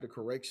to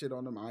correct shit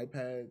on them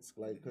iPads,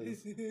 like, cause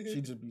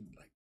she just be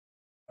like,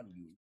 "What are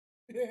you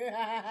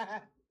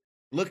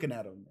looking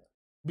at them,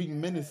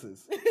 being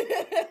menaces?"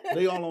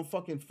 They all on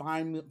fucking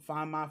find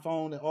my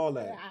phone and all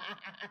that,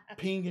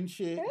 ping and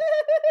shit.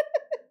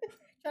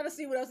 Trying to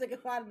see what else they can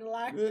find in the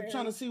library. They're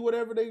trying to see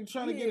whatever they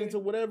trying to get into,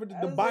 whatever the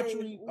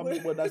debauchery. Like, I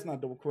mean, well, that's not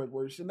the correct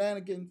word.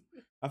 Shenanigans.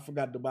 I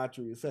forgot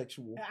debauchery is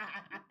sexual.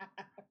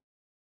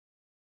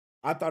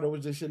 I thought it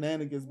was just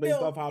shenanigans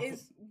based off how.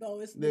 It's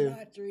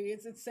debauchery.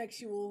 It's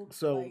sexual.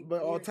 So, like,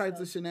 but all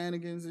types of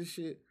shenanigans and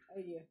shit. Oh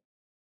yeah.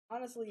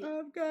 Honestly,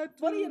 I've got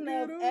funny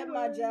enough, at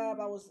my job,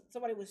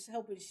 somebody was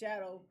helping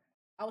Shadow.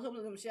 I was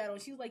helping them Shadow,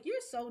 and she was like,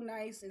 "You're so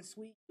nice and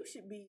sweet. You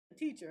should be a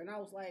teacher." And I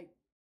was like,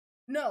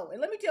 "No." And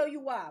let me tell you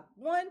why.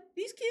 One,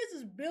 these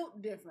kids is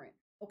built different.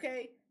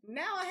 Okay,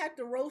 now I have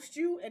to roast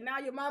you, and now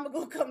your mama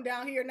gonna come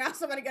down here. Now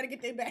somebody got to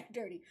get their back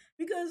dirty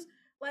because,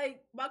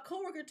 like, my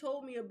coworker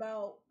told me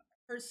about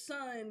her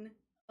son,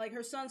 like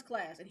her son's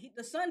class, and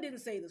the son didn't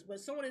say this, but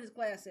someone in his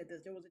class said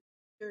this. There was a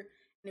teacher, and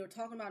they were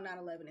talking about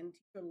 9/11, and the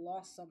teacher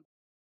lost somebody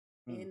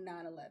in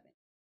 9/11.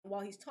 And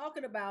while he's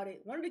talking about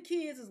it, one of the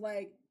kids is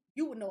like,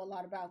 "You would know a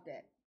lot about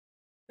that."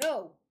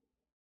 No,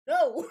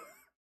 no,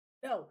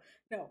 no,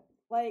 no.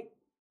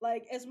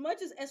 Like as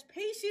much as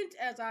patient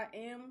as I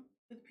am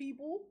with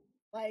people,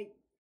 like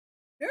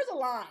there's a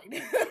line.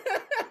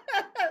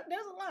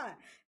 There's a line.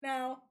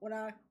 Now, when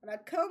I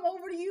come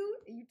over to you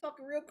and you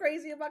talking real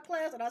crazy in my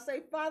class, and I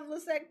say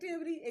fatherless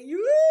activity, and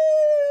you,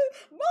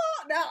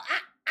 Mom, now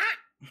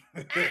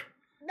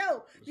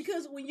no,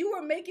 because when you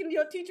were making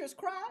your teachers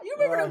cry, you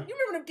remember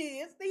them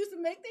kids. They used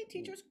to make their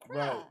teachers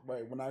cry.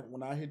 Right.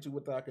 When I hit you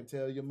with the, I can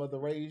tell your mother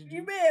raised you.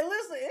 You man,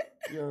 listen.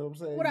 You know what I'm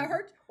saying? When I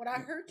hurt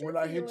you. When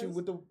I hit you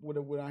with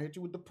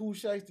the Pooh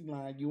Shiesty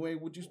line, you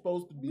ain't what you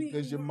supposed to be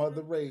because your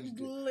mother raised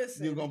you.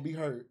 Listen, you're gonna be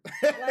hurt.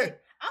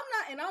 Like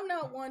I'm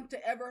not one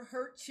to ever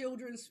hurt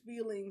children's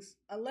feelings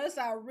unless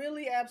I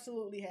really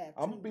absolutely have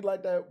to. I'm gonna be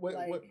like that.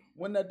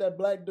 Wasn't that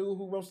black dude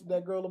who roasted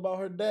that girl about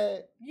her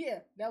dad? Yeah,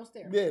 that was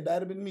terrible. Yeah,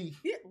 that'd have been me.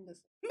 Yeah,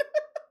 listen.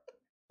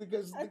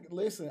 Because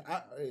listen,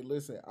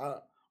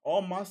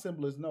 all my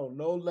siblings know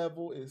no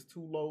level is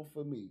too low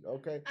for me.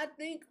 Okay. I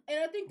think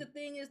the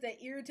thing is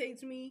that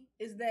irritates me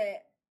is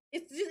that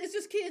it's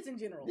just kids in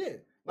general. Yeah,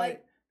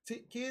 like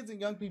kids and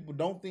young people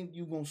don't think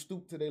you gonna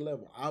stoop to their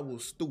level. I will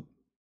stoop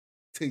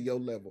to your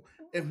level.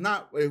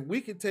 If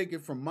we can take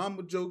it from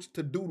mama jokes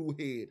to doodle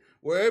head,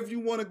 wherever you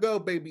want to go,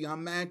 baby,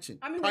 I'm matching.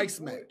 I mean, price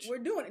match. We're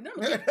doing it.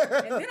 And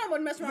then I'm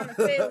gonna mess around and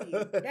fail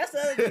you. That's the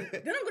other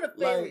thing. Then I'm gonna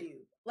fail you.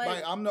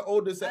 Like I'm the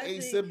oldest of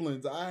 8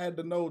 siblings. I had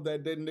to know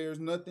that then there's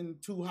nothing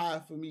too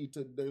high for me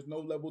there's no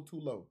level too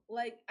low.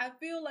 Like I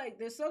feel like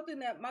there's something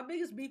that my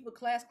biggest beef with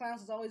class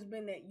clowns has always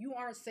been that you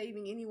aren't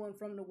saving anyone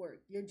from the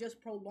work. You're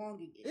just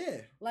prolonging it.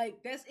 Yeah.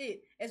 Like that's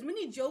it. As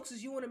many jokes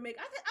as you want to make.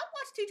 I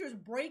watch teachers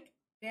break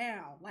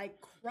down,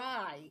 like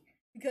cry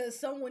because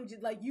someone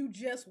you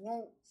just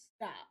won't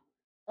stop.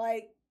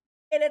 Like,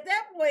 and at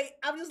that point,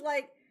 I'm just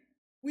like,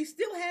 we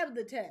still have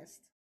the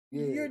test.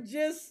 Yeah. You're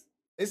just.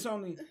 It's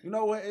only, you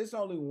know what? It's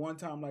only one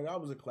time. Like I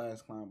was a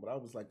class clown, but I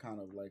was like kind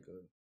of like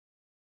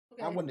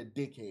I wasn't a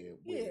dickhead.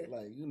 With it.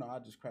 Like I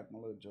just cracked my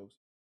little jokes.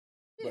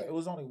 Yeah. But it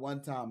was only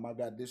one time I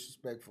got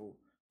disrespectful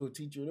to a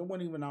teacher. It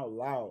wasn't even out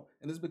loud,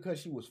 and it's because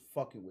she was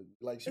fucking with me.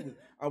 Like she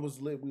was,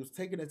 we was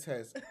taking a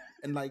test,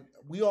 and like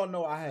we all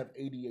know I have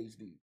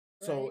ADHD.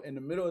 So in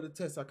the middle of the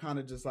test, I kind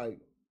of just like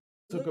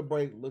took a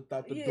break, looked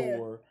out the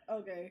door.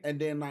 Okay. And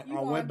then like I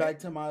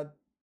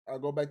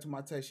go back to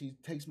my test. She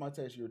takes my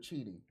test. You're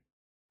cheating.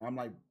 I'm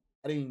like,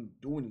 I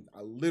didn't do anything. I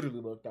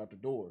literally looked out the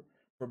door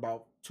for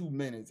about 2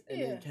 minutes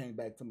and then came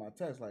back to my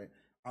test. Like,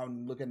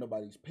 I'm looking at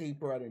nobody's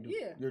paper. I didn't do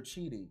You're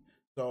cheating.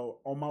 So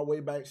on my way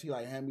back, she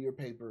like, hand me your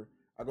paper.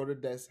 I go to the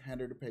desk,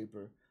 hand her the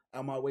paper.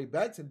 On my way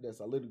back to the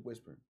desk, I literally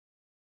whispered.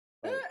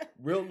 Like,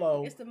 real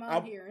low. It's the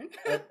mom hearing.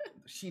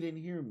 She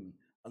didn't hear me.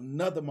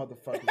 Another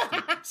motherfucker.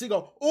 She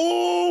go,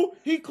 "Oh,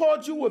 he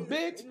called you a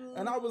bitch,"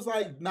 and I was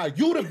like, "Nah,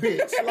 you the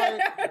bitch."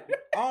 Like,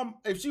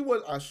 if she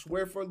was, I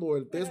swear for the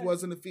Lord, if this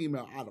wasn't a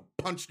female, I'd have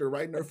punched her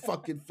right in her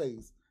fucking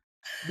face.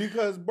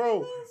 Because,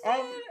 bro,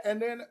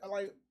 and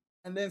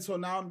then so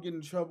now I'm getting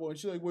in trouble, and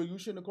she's like, "Well, you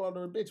shouldn't have called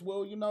her a bitch."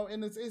 Well,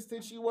 in this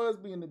instance, she was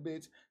being a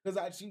bitch because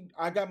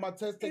I got my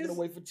test taken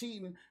away for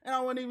cheating, and I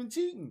wasn't even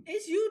cheating.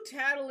 It's you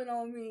tattling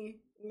on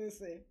me.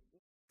 Listen.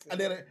 And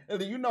then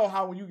you know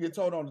how when you get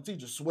told on the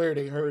teacher swear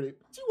they heard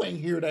it, but you ain't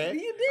hear that.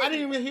 You did. I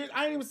didn't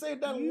even say it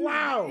that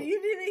loud.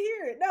 You didn't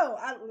hear it. No,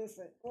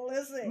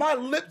 listen. My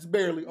lips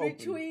barely open.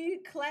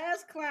 Between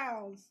class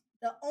clowns,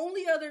 the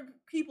only other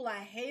people I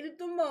hated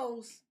the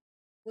most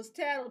was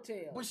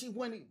Tattletale. But she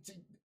wasn't.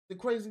 The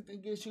crazy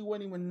thing is, she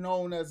wasn't even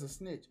known as a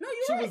snitch. No,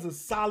 she was a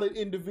solid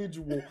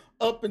individual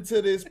up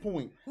until this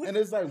point. And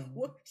it's like,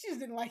 she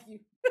just didn't like you.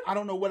 I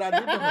don't know what I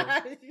did to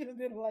her. She just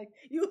didn't like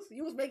you.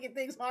 You was making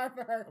things hard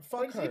for her.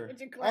 Fuck her.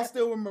 I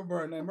still remember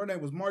her name. Her name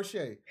was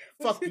Marche.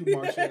 Fuck you,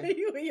 Marche.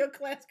 You and your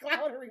class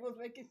clownery was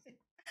making shit.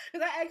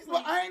 Because I actually,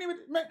 Well, I ain't even.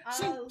 Man,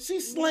 she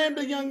slammed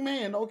a young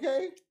man.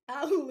 Okay.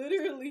 I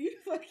literally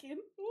fucking.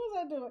 What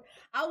was I doing?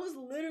 I was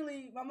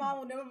literally. My mom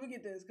will never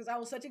forget this because I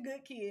was such a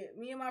good kid.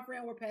 Me and my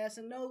friend were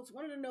passing notes.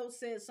 One of the notes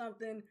said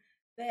something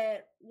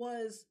that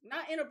was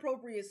not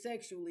inappropriate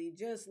sexually,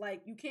 just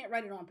like you can't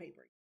write it on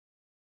paper.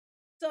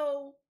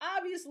 So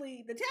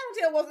obviously the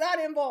tattletale was not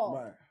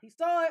involved. Right. He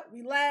saw it,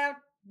 we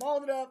laughed,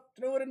 balled it up,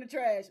 threw it in the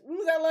trash. We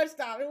was at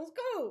lunchtime. It was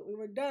cool. We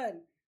were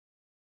done.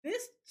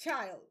 This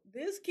child,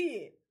 this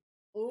kid,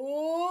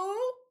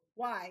 oh,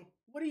 why?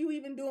 What are you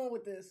even doing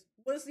with this?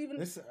 What's even?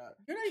 This,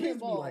 you're not even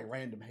involved. Be like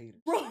random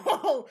haters, bro. And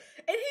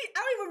I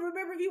don't even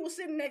remember if he was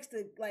sitting next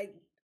to like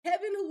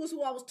Kevin,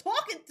 who I was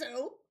talking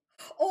to,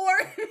 or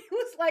he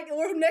was like,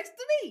 or next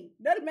to me.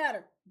 Doesn't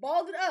matter.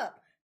 Balled it up,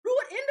 threw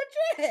it in the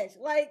trash.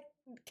 Like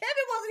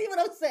Kevin wasn't even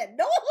upset.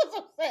 No one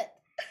was upset.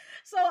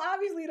 So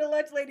obviously the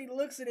lunch lady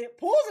looks at it,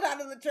 pulls it out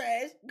of the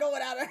trash,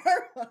 going out of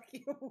her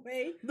fucking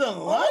way. The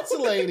lunch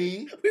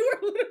lady? We were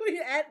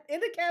literally in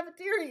the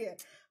cafeteria.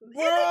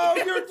 Bro,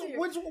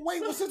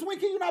 since when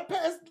can you not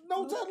pass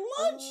notes at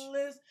lunch?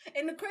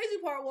 And the crazy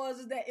part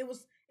was that it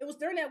was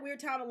during that weird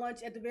time of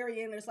lunch at the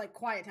very end. It's like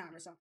quiet time or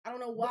something. I don't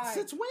know why. But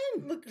since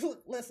when? Look,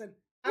 listen.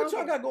 What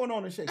y'all got going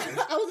on in Shakespeare?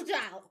 I was a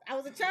child.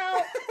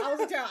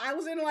 I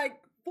was in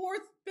like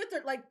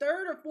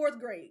third or fourth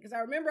grade because I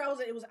remember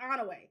it was on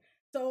a way.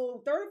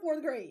 So 3rd or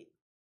 4th grade.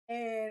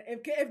 And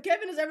if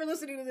Kevin is ever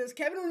listening to this,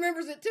 Kevin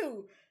remembers it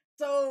too.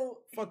 So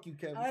fuck you,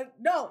 Kevin.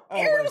 No,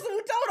 Aaron was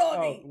who told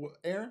on me.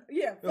 Aaron?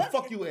 Yeah.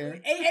 Fuck you,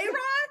 Aaron. Aaron?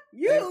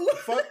 You.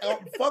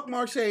 Fuck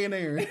Marche and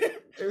Aaron.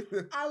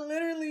 I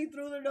literally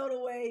threw the note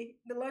away.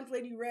 The lunch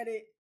lady read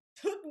it,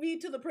 took me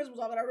to the principal's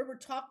office. I remember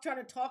trying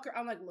to talk her.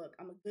 I'm like, look,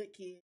 I'm a good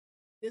kid.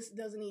 This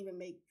doesn't even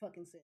make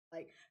fucking sense.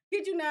 Like,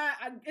 kid you not,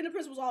 in the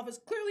principal's office,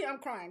 clearly I'm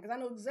crying because I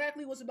know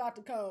exactly what's about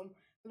to come.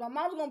 My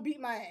mom's gonna beat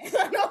my ass.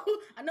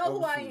 I know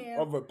who I am.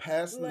 Over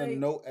passing a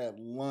note at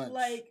lunch.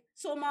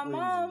 So my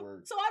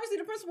mom, so obviously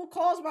the principal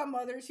calls my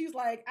mother. She's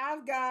like,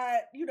 I've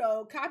got,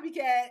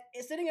 copycat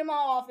is sitting in my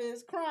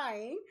office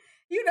crying,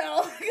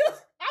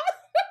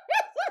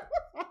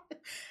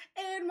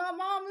 And my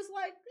mom was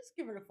like, just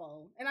give her the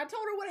phone. And I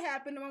told her what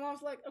happened. And my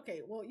mom's like,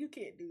 okay, well, you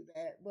can't do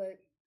that, but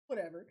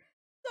whatever.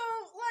 So,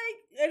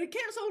 the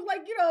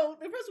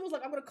principal was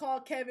like, I'm gonna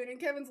call Kevin. And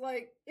Kevin's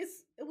like, it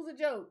was a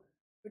joke.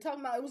 We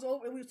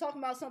was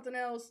talking about something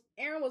else.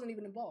 Aaron wasn't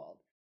even involved.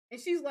 And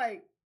she's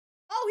like,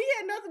 oh, he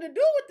had nothing to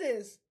do with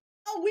this.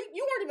 Oh,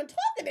 you weren't even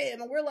talking to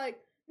him. And we're like,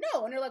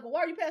 no. And they're like, well,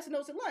 why are you passing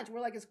notes at lunch?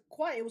 We're like, it's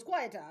quiet. It was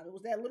quiet time. It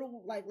was that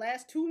little,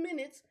 last 2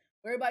 minutes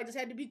where everybody just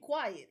had to be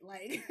quiet.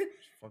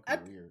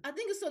 Fucking weird. I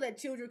think it's so that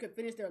children could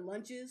finish their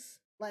lunches.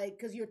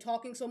 Because you're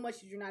talking so much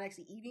that you're not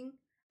actually eating.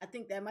 I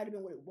think that might have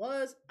been what it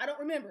was. I don't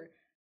remember.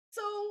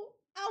 So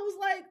I was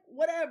like,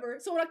 whatever.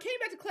 So when I came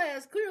back to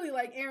class, clearly,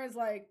 Aaron's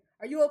like,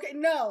 are you okay?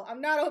 No, I'm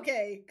not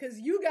okay. Because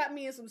you got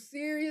me in some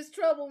serious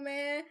trouble,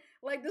 man.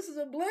 This is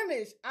a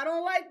blemish. I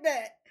don't like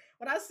that.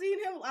 When I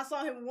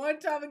saw him one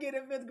time again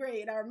in 5th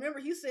grade. And I remember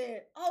he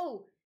said,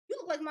 oh, you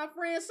look like my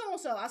friend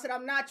so-and-so. I said,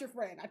 I'm not your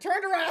friend. I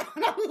turned around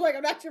and I was like,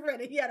 I'm not your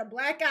friend. And he had a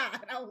black eye.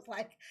 And I was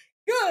like,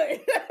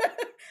 good.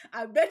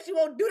 I bet you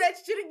won't do that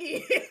shit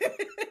again.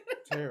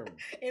 Terrible.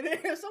 And then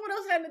if someone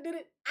else hadn't did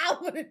it, I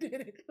would have did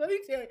it. Let me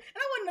tell you.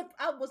 And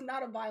I was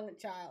not a violent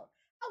child.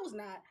 I was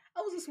not.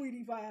 I was a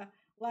sweetie pie.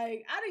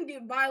 I didn't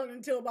get violent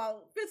until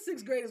about 5th,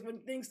 6th grade is when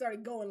things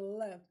started going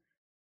left.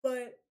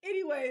 But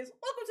anyways,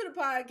 welcome to the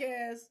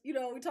podcast.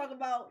 We talk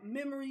about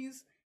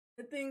memories,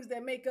 the things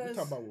that make us. We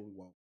talk about what we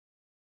want.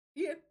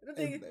 Yeah,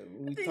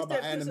 we talk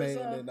about anime and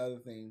then other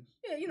things.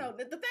 Yeah,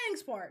 the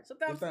things part.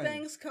 Sometimes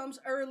things comes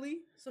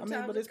early.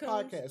 Sometimes but this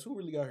podcast, who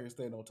really out here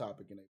staying on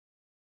topic in it?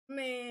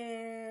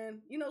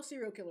 Man,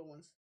 serial killer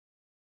ones.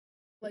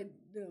 Like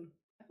them.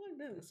 I feel like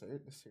them.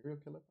 The serial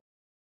killer.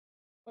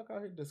 Fuck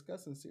out here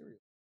discussing cereal.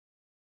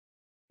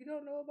 You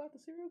don't know about the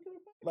serial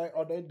killer?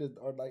 Are they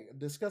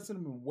discussing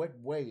them in what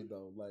way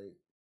though? Like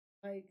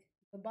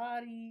the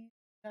body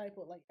type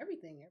of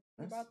everything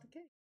about the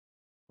case.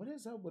 What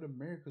is up with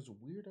America's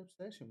weird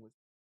obsession with?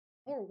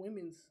 Or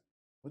women's.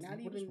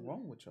 What is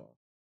wrong with y'all?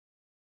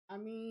 I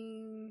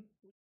mean,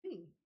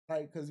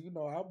 because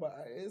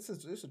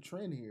it's a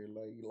trend here.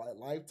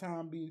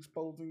 Lifetime be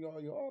exposing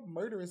y'all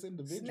murderous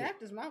individuals.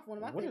 Snapped is one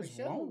of my favorite shows.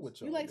 What is wrong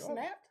with y'all? You like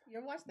Snapped? You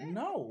ever watch that?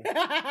 No.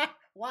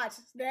 Watch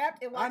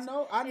Snapped and watch.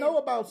 I know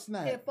about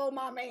Snapped. And For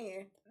My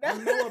Man. I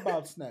know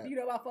about Snapped. You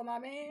know about For My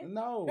Man?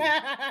 No.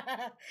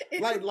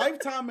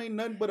 Lifetime ain't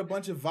nothing but a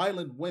bunch of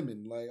violent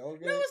women.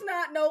 Okay. No, it's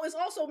not. No, it's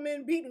also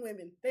men beating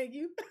women. Thank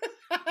you.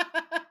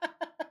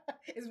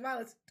 It's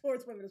violence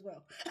towards women as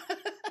well.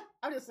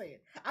 I'm just saying.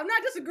 I'm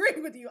not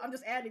disagreeing with you. I'm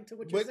just adding to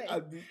what you're saying.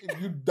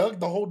 You dug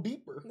the hole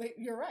deeper.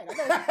 You're right.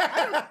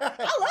 I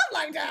love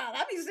Lifetime.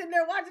 I be sitting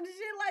there watching this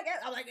shit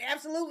I'm like,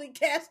 absolutely,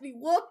 Cassidy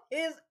whoop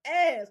his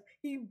ass.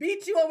 He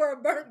beat you over a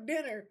burnt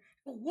dinner.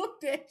 Whoop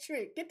that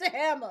trick. Get the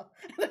hammer.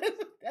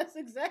 That's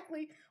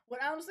exactly what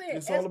I'm saying.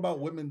 It's all about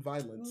women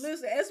violence.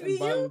 Listen,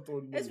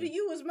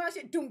 SVU is my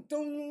shit. Doom,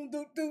 doom,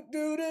 doom, doom,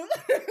 doom, doom.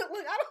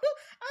 Look, I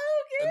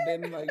don't care.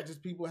 And then like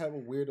just people have a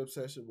weird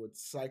obsession with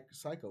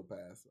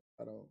psychopaths.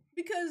 I don't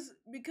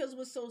because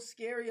what's so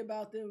scary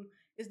about them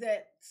is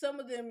that some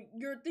of them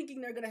you're thinking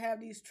they're gonna have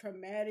these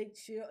traumatic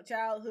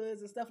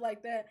childhoods and stuff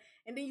like that,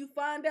 and then you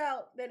find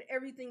out that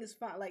everything is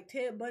fine. Like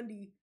Ted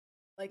Bundy,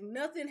 like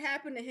nothing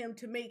happened to him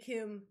to make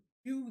him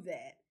do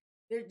that.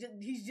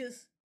 He's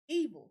just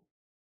evil.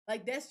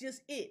 Like that's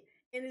just it.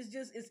 And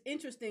it's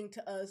interesting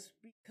to us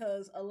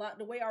because a lot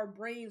the way our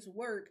brains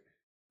work,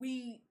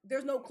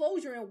 there's no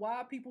closure in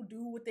why people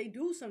do what they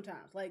do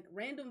sometimes. Like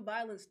random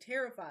violence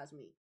terrifies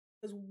me.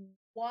 Because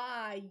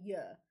why?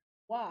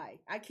 Why?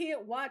 I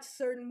can't watch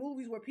certain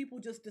movies where people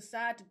just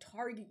decide to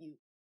target you.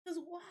 Because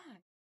why?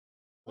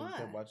 Why? You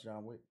can't watch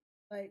John Wick.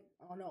 Like,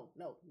 oh no.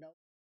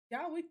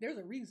 John Wick, there's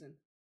a reason.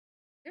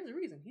 There's a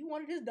reason. He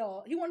wanted his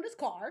dog. He wanted his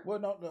car. Well,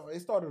 no.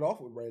 It started off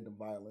with random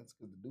violence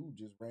because the dude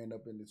just ran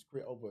up in his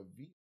crib over a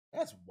V.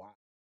 That's wild.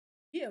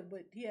 Yeah,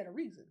 but he had a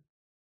reason.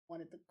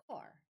 Wanted the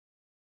car.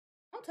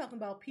 I'm talking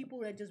about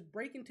people that just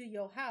break into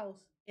your house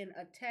and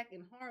attack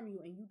and harm you,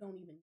 and you don't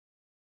even.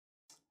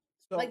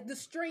 So, like The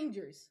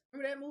Strangers.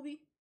 Remember that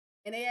movie?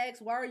 And they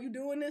asked, "Why are you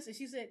doing this?" And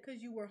she said,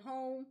 "Because you were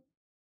home."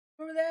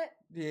 Remember that?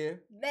 Yeah.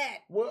 That.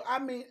 Well, I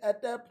mean,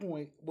 at that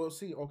point, well,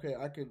 see, okay,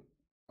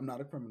 I'm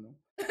not a criminal.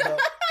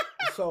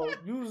 So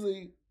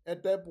usually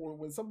at that point,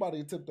 when somebody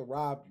attempts to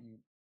rob you,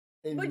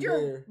 and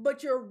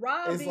but you're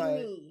robbing like,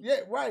 me. Yeah,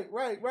 right.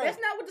 That's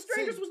not what The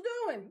Strangers was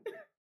doing.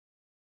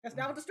 That's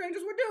not what The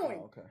Strangers were doing.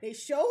 Oh, okay. They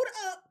showed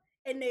up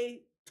and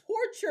they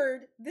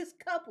tortured this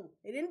couple.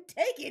 They didn't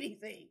take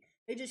anything.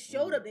 They just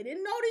showed up. They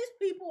didn't know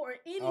these people or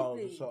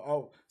anything.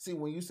 See,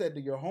 when you said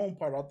to your home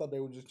part, I thought they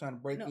were just trying to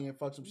break in and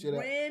fuck some shit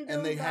up, and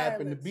they violence.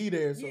 happened to be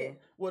there. So, yeah.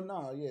 Well,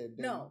 no,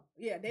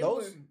 yeah, they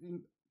were.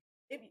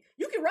 If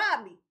you can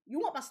rob me, you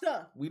want my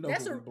stuff. We know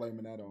who we're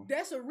blaming that on.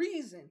 That's a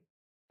reason.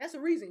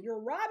 You're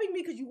robbing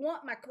me because you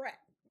want my crap.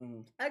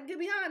 Mm-hmm. I can get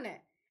behind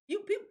that.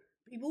 You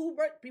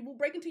people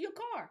break into your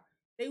car.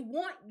 They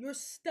want your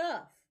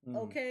stuff. Mm-hmm.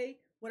 Okay.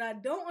 What I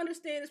don't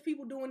understand is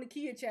people doing the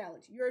Kia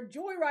challenge. You're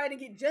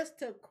joyriding it just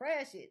to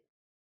crash it.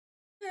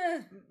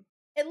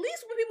 At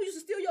least when people used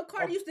to steal your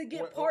car, they used to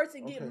get parts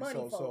and get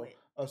money for it.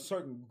 A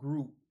certain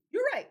group.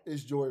 You're right.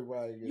 Is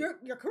joyriding it.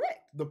 You're correct.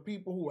 The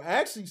people who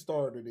actually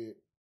started it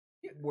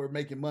were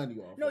making money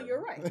off. No,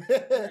 you're right.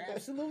 You're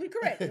absolutely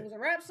correct. It was a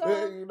rap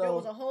song. There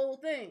was a whole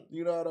thing.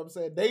 You know what I'm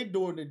saying? They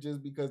doing it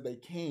just because they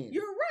can.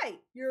 You're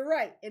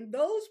right. And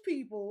those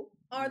people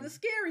are the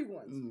scary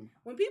ones. Mm.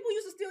 When people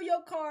used to steal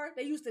your car,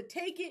 they used to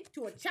take it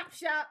to a chop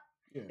shop.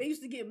 Yeah. They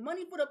used to get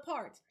money for the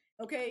parts.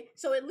 Okay,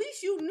 so at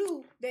least you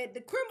knew that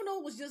the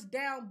criminal was just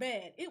down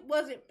bad. It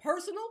wasn't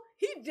personal.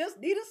 He just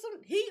needed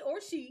he or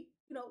she,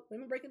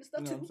 women breaking the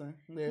stuff too,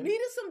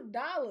 needed some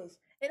dollars,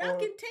 and I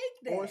can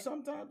take that. Or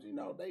sometimes,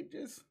 they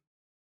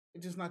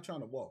just not trying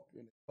to walk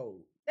in the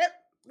cold.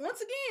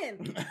 Once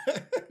again,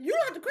 you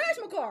don't have to crash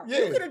my car.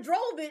 Yeah. You could have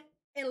drove it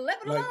and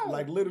left it alone.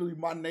 Like literally,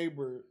 my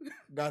neighbor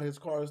got his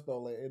car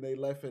stolen, and they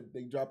left it.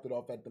 They dropped it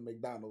off at the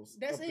McDonald's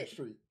up the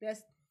street.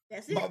 That's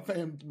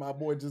it. My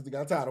boy just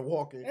got tired of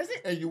walking. That's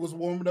it. And you was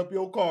warming up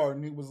your car,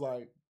 and he was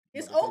like,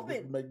 "It's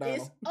open.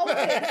 It's open.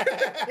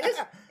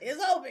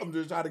 It's open. I'm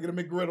just trying to get a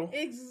McGriddle."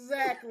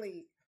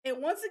 Exactly.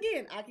 And once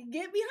again, I can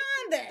get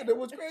behind that. And it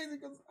was crazy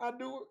because I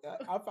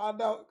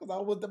found out because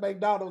I went to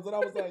McDonald's, and I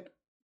was like,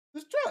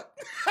 "This truck."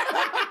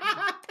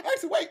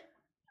 Actually, wait.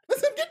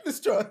 Let's him get in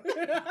this truck.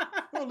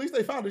 Well, at least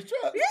they found his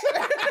truck.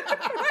 Yeah.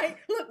 Right.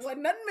 Look,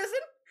 wasn't nothing missing,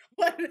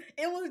 but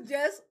it was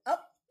just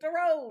up the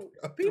road.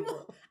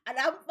 People, and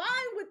I'm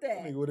fine with that.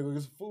 I mean, when it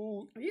was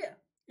food. Yeah.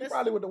 You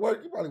probably went to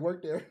work. You probably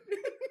worked there.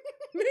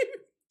 Maybe.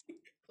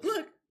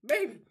 Look,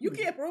 maybe. You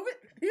can't prove it.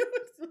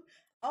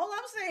 All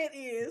I'm saying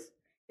is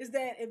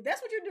that if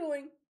that's what you're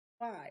doing,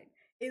 fine.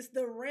 It's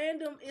the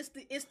random, it's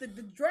the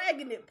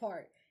dragging it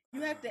part.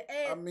 You have to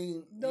add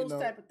those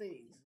type of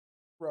things.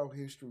 Throughout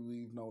history,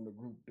 we've known the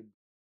group to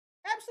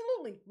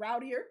absolutely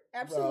rowdier.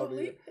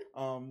 Absolutely.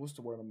 What's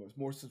the word I'm looking for?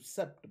 More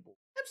susceptible.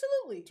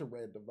 Absolutely. To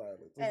random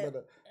violence.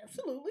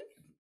 Absolutely.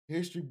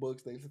 History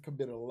books, they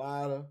commit a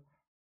lot of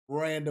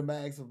random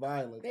acts of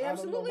violence. They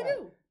absolutely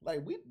do.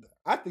 Like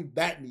I think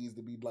that needs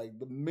to be like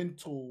the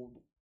mental.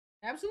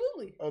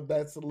 Absolutely. Of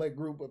that select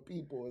group of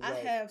people. I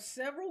have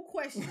several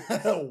questions.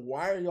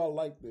 Why are y'all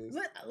like this?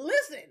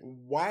 Listen.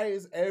 Why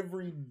is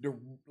every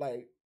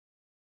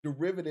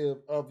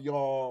derivative of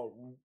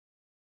y'all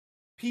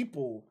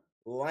people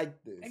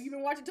like this? Have you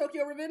been watching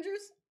Tokyo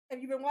Revengers?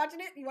 Have you been watching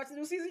it? You watched the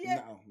new season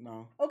yet?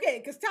 No.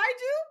 Okay, because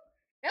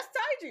that's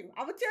Taiju.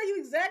 I'm going to tell you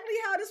exactly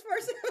how this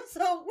first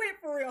episode went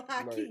for real,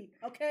 Haki. Right.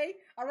 Okay?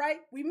 All right?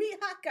 We meet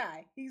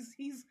Hakai. He's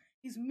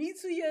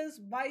Mitsuya's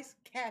vice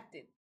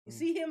captain. You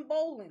see him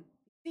bowling.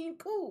 You see him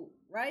cool,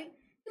 right?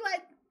 You're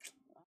like,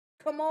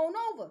 come on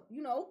over.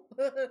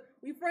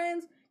 We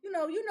friends. You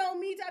know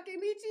me,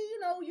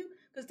 Takemichi.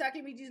 Because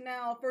Takemichi's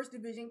now first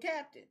division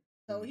captain.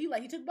 So he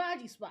took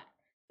Baji's spot.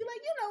 He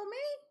like, you know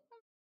me.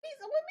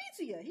 I want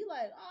to meet you. He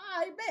like,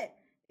 oh, I bet.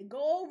 They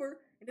go over,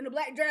 and then the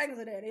black dragons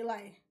are there. They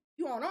like,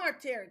 you on our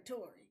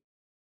territory.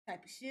 What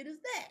type of shit is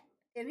that?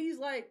 And he's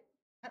like,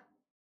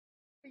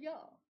 for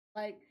y'all.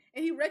 Like,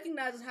 and he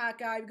recognizes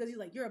Hawkeye because he's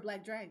like, you're a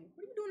black dragon.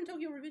 What are you doing in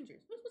Tokyo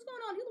Revengers? What's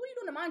going on? What are you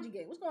doing in the Manji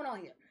game? What's going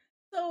on here?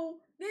 So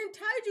then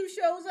Taiju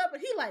shows up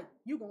and he like,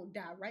 you gonna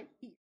die right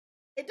here.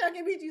 And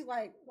Takemichi's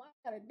like, why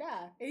I gotta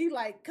die? And he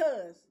like,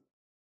 cuz,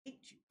 hate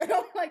you. And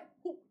I'm like,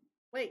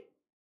 wait,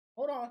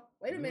 hold on,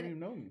 wait a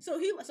minute. So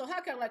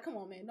Hawkeye like, come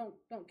on, man,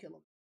 don't kill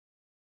him.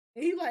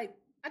 And he like,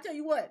 I tell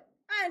you what,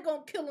 I ain't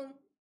gonna kill him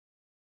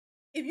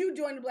if you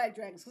join the Black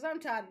Dragons, because I'm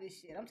tired of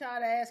this shit. I'm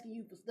tired of asking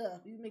you for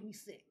stuff. You make me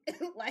sick.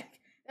 Like,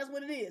 that's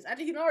what it is. I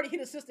think he already hit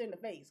his sister in the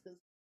face, because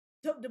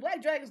the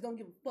Black Dragons don't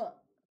give a fuck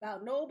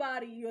about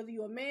nobody, whether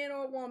you're a man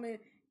or a woman,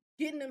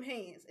 getting them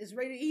hands. It's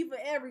rated E for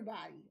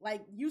everybody.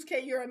 Like,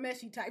 Yusuke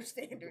Urameshi type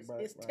standards.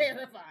 Right, it's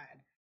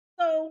terrifying.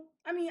 So,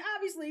 I mean,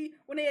 obviously,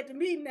 when they at the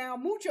meeting now,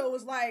 Mucho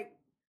was like,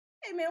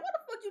 hey man, why the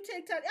fuck you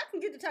take I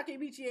can get to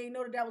Takemichi and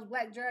know that was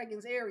Black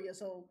Dragon's area,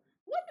 so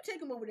why you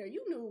take him over there?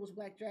 You knew it was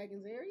Black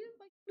Dragon's area.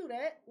 Like, you knew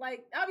that.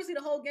 Like, obviously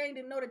the whole gang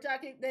didn't know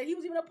that he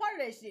was even a part of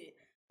that shit.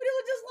 But it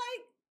was just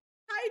like,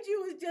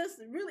 Taiju is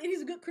just really,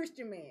 he's a good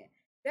Christian man.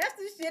 That's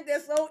the shit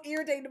that's so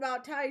irritating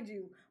about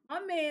Taiju.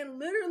 My man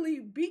literally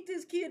beat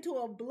this kid to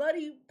a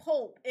bloody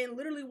pulp and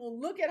literally will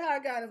look at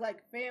Hawkeye and is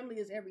like, family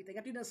is everything.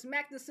 After he done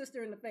smacked his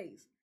sister in the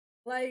face.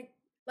 Like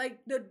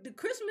the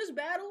Christmas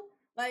battle,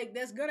 like,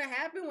 that's gonna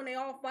happen when they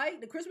all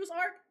fight, the Christmas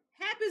arc,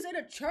 happens at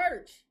a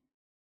church.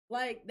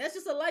 Like, that's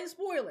just a light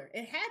spoiler.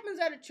 It happens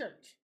at a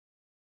church.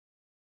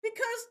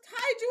 Because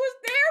Taiju is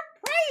there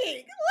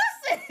praying.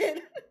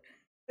 Listen!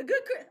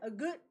 A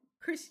good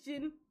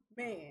Christian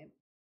man.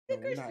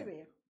 Good Christian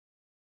man.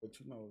 But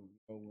you know,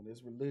 when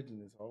it's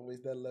religion, it's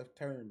always that left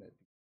turn.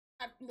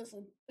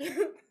 Listen.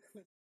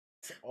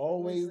 It's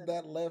always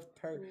that left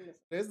turn.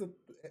 There's a...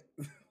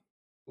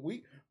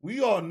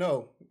 We all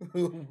know.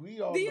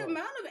 The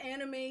amount of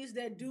animes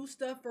that do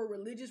stuff for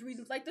religious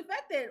reasons, like the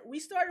fact that we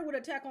started with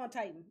Attack on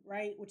Titan,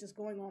 right, which is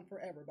going on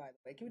forever, by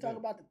the way. Can we talk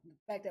about the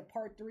fact that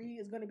part 3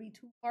 is going to be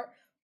 2-part?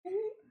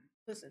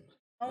 Listen,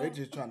 they're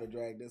just trying to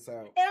drag this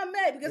out, and I'm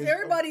mad because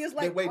everybody is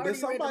like, wait, did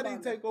somebody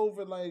take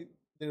over? Like,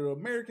 did an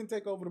American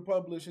take over the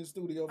publishing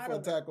studio for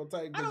Attack on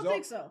Titan? I don't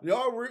think so.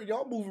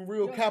 Y'all moving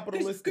real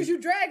capitalistic because you're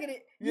dragging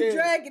it. You're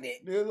dragging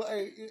it.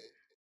 Like,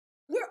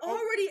 we're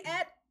already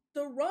at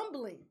the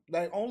rumbling.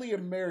 Like, only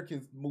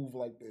Americans move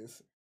like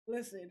this.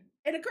 Listen,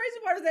 and the crazy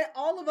part is that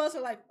all of us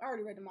are like, I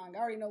already read the manga.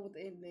 I already know what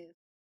the end is.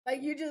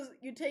 Like,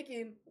 you're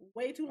taking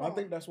way too long. I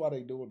think that's why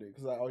they doing it,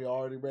 because like, oh, you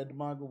already read the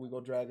manga, we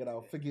gonna drag it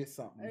out. Forget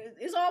something.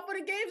 It's all for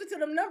the games until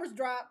the numbers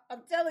drop.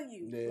 I'm telling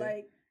you. Yeah.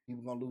 Like,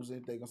 people gonna lose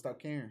it. They gonna stop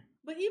caring.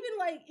 But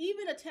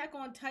even Attack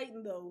on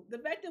Titan, though, the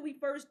fact that we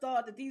first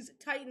thought that these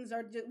Titans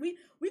are just we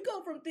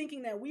go from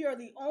thinking that we are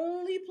the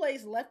only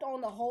place left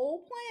on the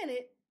whole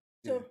planet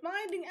to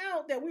finding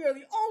out that we are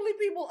the only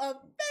people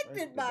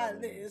affected by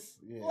this.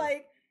 Yeah.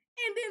 Like,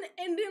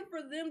 and then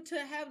for them to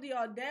have the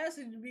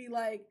audacity to be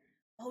like,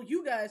 oh,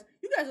 you guys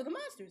are the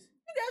monsters.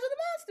 You guys are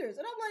the monsters.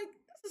 And I'm like,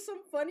 this is some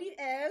funny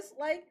ass,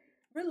 like,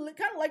 kind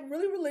of like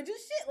really religious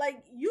shit.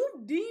 Like, you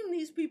deem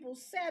these people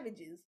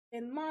savages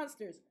and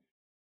monsters,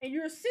 and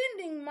you're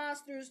sending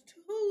monsters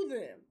to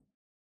them.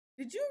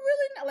 Did you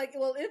really not? Like,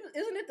 well,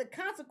 isn't it the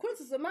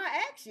consequences of my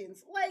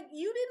actions? Like,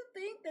 you didn't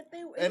think that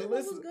anyone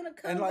was gonna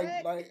come back?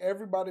 And like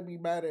everybody be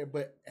mad at it,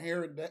 but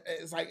Aaron,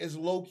 it's like, it's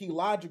low key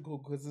logical,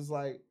 because it's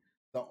like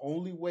the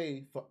only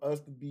way for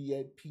us to be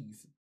at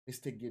peace is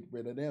to get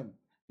rid of them.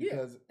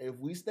 Because if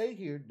we stay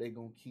here, they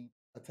gonna keep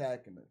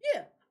attacking us.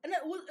 Yeah, and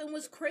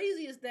what's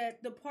crazy is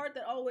that the part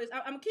that always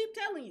I'm keep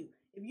telling you,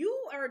 if you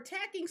are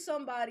attacking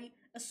somebody,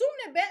 assume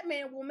that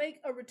Batman will make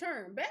a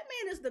return.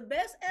 Batman is the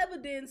best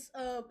evidence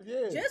of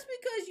just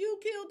because you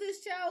killed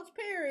this child's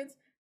parents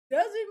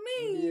doesn't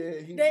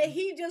mean that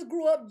he just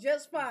grew up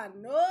just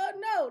fine.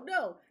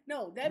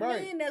 No. That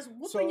man that's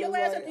whooping your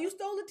ass after you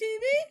stole the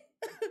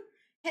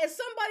TV,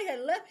 somebody had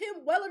left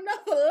him well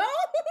enough alone.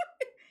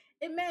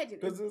 Imagine.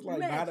 Because it's like,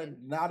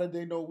 now that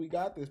they know we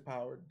got this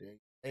power,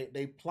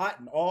 they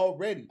plotting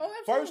already. Oh,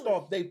 first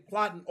off, they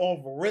plotting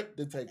off rip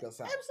to take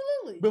us out.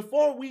 Absolutely.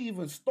 Before we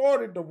even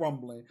started the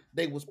rumbling,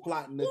 they was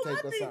plotting to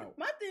take us out.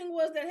 My thing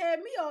was that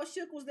had me all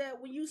shook was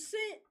that when you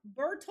sent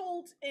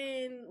Bertolt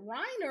and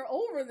Reiner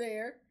over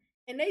there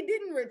and they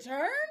didn't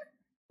return,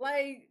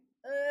 like,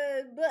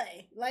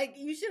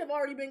 you should have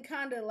already been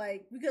kind of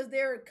like, because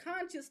they're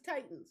conscious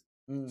Titans.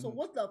 Mm-hmm. So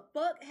what the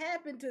fuck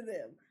happened to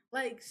them?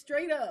 Like,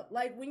 straight up.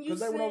 Like, when you said...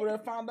 Because they went over there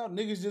and found out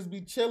niggas just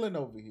be chilling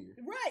over here.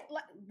 Right.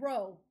 Like,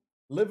 bro.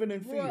 Living in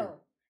fear.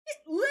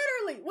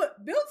 Literally.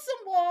 Built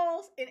some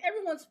walls, and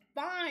everyone's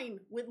fine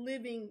with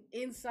living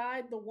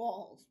inside the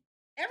walls.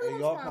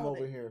 Everyone's y'all fine come with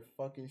over it. here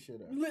fucking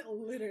shit up.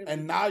 Literally.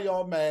 And now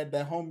y'all mad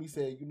that homie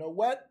said, you know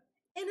what?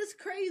 And it's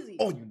crazy.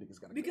 Oh, you niggas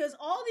gotta Because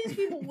all these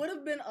people would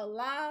have been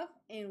alive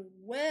and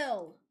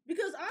well.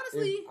 Because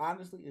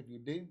honestly, if you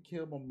didn't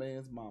kill my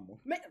man's mama,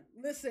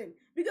 listen.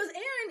 Because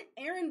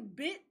Eren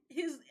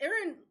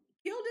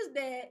killed his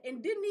dad,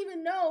 and didn't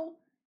even know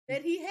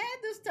that he had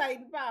this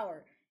Titan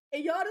power.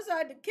 And y'all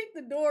decided to kick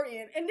the door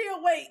in. And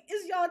then wait,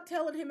 is y'all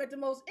telling him at the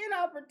most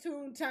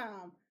inopportune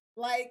time?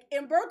 Like,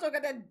 and Berto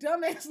got that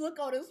dumbass look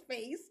on his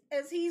face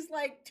as he's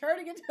like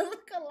turning into the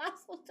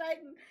colossal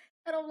Titan.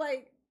 And I'm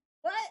like,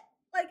 what?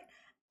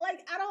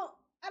 Like I don't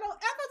I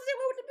thought they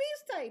were with the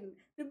Beast Titan.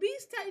 The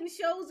Beast Titan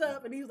shows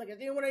up and he's like, is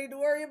there anyone I need to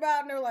worry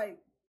about? And they're like,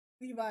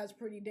 Levi's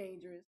pretty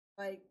dangerous.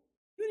 Like,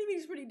 what do you mean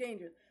he's pretty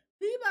dangerous?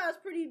 Levi's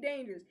pretty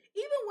dangerous.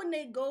 Even when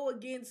they go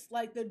against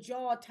like the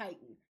Jaw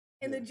Titan.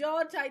 And the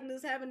Jaw Titan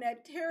is having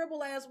that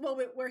terrible ass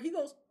moment where he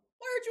goes,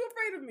 why aren't you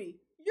afraid of me?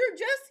 You're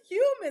just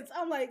humans.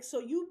 I'm like, so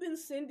you've been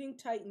sending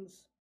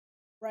Titans,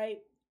 right?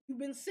 You've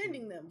been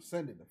sending them.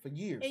 Sending them for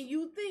years. And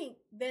you think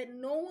that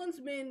no one's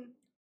been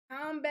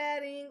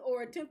combating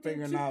or attempting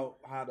figuring out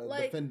how to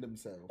defend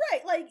themselves.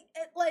 Right.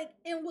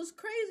 And what's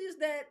crazy is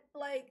that,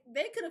 like,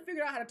 they could have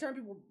figured out how to turn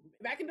people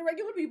back into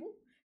regular people.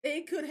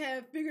 They could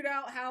have figured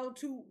out how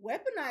to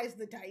weaponize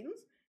the Titans.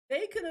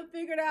 They could have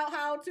figured out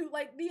how to,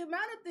 like, the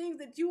amount of things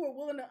that you were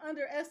willing to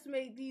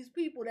underestimate these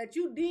people that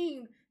you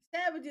deemed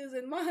savages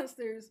and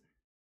monsters.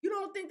 You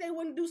don't think they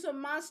wouldn't do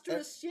some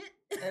monstrous shit?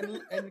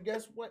 and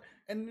guess what?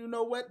 And you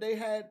know what? They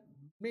had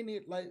many,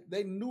 like,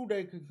 they knew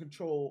they could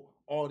control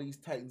all these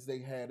Titans they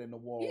had in the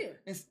wall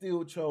and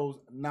still chose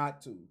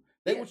not to.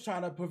 They was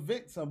trying to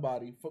prevent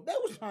somebody from. They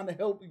was trying to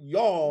help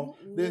y'all.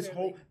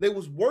 They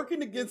was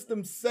working against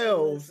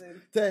themselves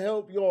to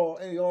help y'all,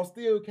 and y'all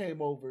still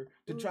came over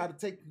to try to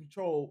take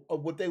control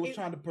of what they were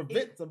trying to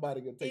prevent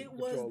somebody from taking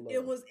control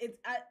of.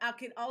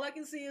 All I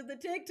can see is the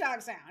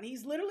TikTok sound.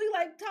 He's literally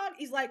like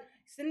He's like,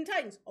 sending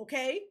Titans,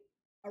 okay,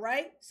 all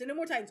right. Sending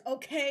more Titans,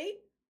 okay,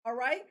 all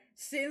right.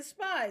 Send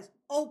spies,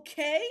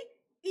 okay.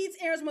 Eats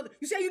Erens' mother.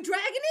 You see how you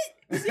dragging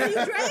it? You see how you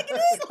dragging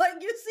it?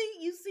 Like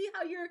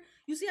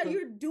you see how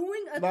you're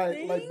doing a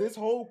thing? Like this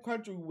whole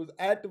country was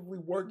actively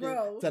working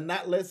to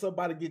not let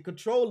somebody get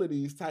control of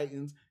these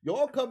Titans.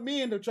 Y'all come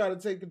in to try to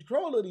take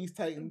control of these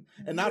Titans,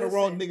 and now the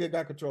wrong nigga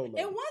got control of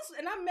them.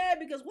 And I'm mad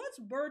because once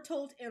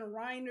Bertolt and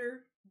Reiner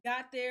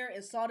got there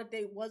and saw that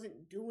they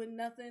wasn't doing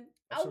nothing,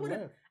 I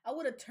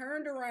would have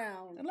turned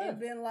around and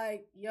been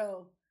like,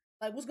 yo,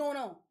 like what's going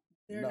on?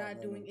 They're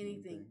not doing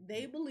anything.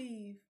 They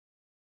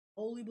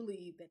wholly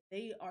believe that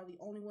they are the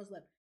only ones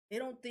left. They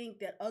don't think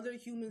that other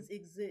humans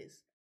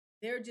exist.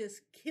 They're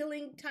just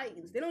killing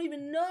Titans. They don't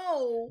even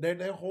know.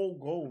 Their whole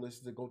goal is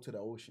to go to the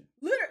ocean.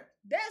 Literally,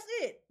 that's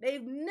it.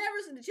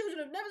 The children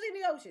have never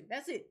seen the ocean.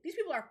 That's it. These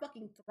people are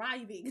fucking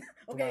thriving.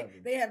 Okay,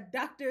 they have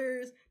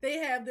doctors. They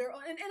have their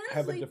own, and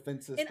honestly, have a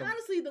defense system. And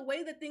honestly, the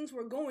way that things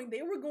were going,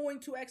 they were going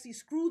to actually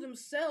screw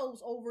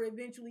themselves over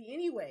eventually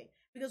anyway.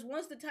 Because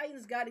once the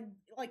Titans got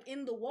like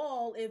in the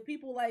wall, if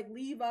people like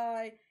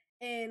Levi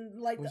and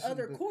like the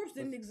other corpse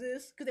didn't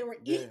exist because they were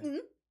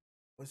eaten.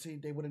 But see,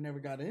 they would have never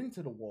got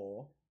into the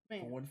wall.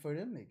 Man. One for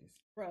them niggas.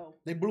 Bro.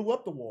 They blew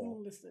up the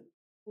wall. Listen.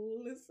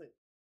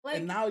 Like,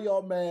 and now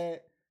y'all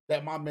mad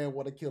that my man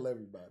want to kill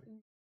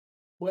everybody.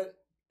 But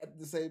at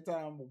the same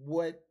time,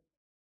 what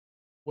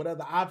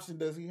other option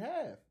does he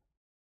have?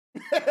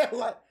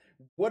 Like,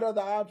 what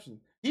other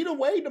option? He done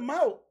weighed them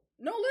out.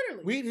 No,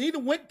 literally. He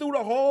done went through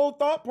the whole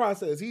thought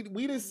process.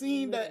 We done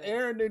seen that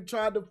Eren done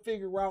tried to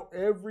figure out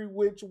every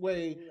which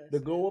way to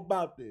go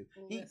about this.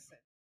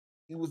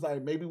 He was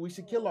like, maybe we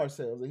should kill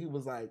ourselves. And he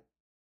was like,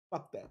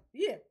 fuck that.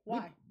 Yeah.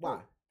 Why? Why?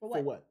 For what?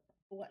 For what?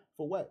 For what?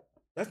 For what?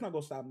 That's not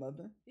gonna stop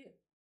nothing. Yeah.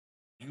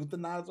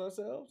 Euthanize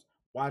ourselves?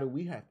 Why do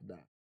we have to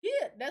die?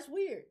 Yeah, that's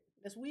weird.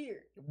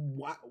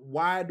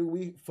 Why do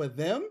we for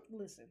them?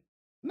 Listen.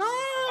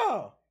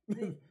 No.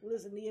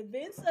 Listen, the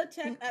events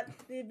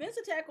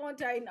attack on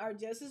Titan are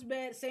just as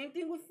bad. Same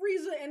thing with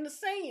Frieza and the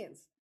Saiyans.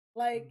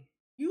 Like,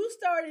 you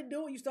started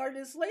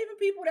enslaving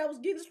people that was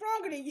getting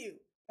stronger than you.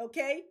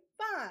 Okay?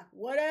 Fine.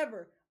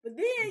 Whatever. But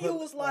then you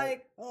was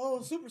like,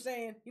 oh, Super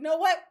Saiyan, you know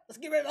what? Let's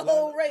get rid of the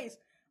whole race.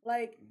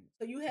 Like,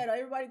 so you had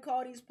everybody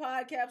call these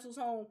pod capsules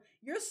home.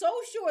 You're so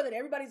sure that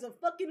everybody's a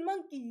fucking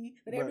monkey,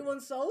 that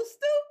everyone's so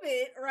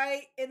stupid,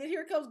 right? And then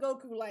here comes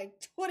Goku, like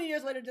 20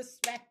 years later,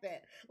 just smack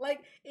that.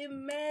 Like,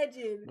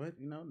 imagine. But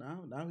you know,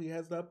 now he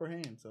has the upper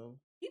hand, so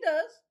he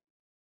does.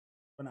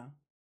 For now.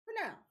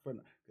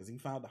 Because he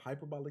found the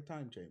hyperbolic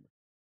time chamber.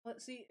 But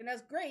see, and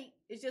that's great.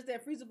 It's just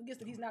that Frieza forgets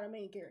that he's not a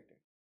main character.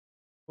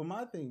 But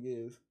my thing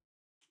is,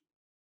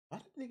 why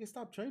did niggas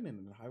stop training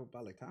in the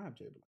hyperbolic time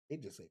chamber? They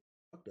just say,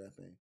 fuck that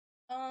thing.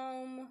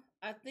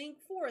 I think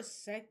for a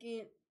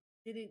second,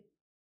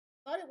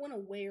 thought it went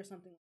away or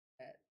something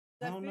like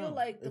that. I feel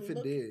like if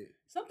it did,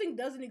 something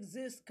doesn't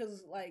exist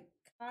because like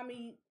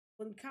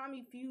when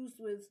Kami fused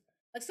with,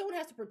 like, someone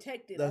has to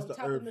protect it on top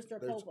of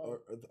Mr. Popo.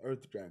 The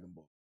Earth Dragon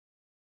Ball.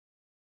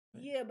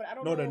 Yeah, but I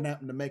don't know. No,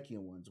 the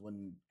Namekian ones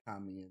when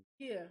Kami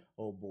and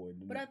oh boy.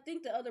 But I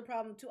think the other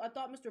problem too. I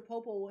thought Mr.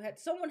 Popo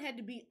someone had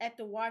to be at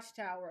the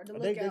watchtower to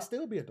look out. They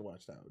still be at the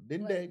watchtower,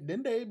 didn't they?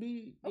 Didn't they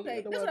be?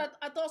 Okay, that's what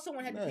I thought.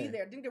 Someone had to be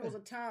there. I think there was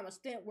a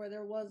stint where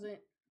there wasn't.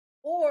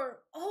 Or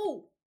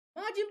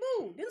Majin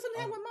Buu. Didn't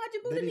something happen with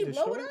Majin Buu? Did Didn't he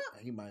blow it destroy up?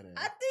 He might have.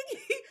 I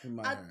think He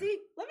might I have.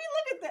 think. Let me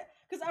look at that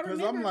because I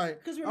remember.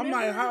 I'm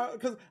like, how?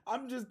 Because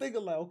I'm just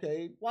thinking like,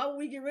 okay, why would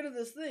we get rid of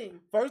this thing?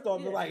 First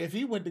off, like, if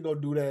he went to go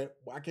do that,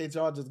 why can't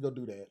y'all just go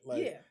do that?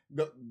 Like,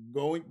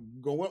 go in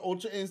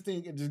Ultra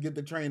Instinct and just get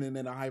the training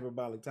in a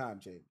hyperbolic time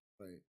change.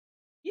 Like,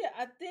 yeah,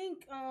 I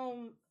think.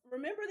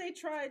 Remember they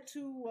tried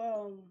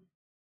to.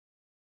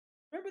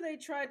 Remember they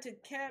tried to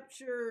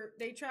capture.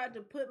 They tried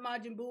to put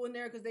Majin Buu in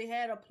there because they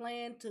had a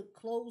plan to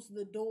close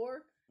the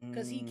door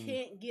because he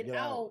can't get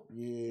out.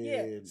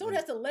 Yeah. Someone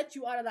has to let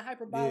you out of the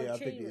hyperbolic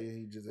chamber. I think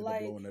he just ended up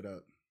blowing it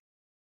up.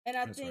 And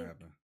I think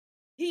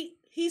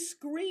he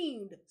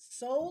screamed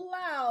so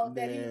loud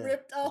that he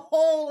ripped a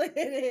hole in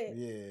it.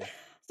 Yeah.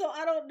 So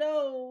I don't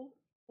know,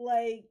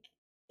 like,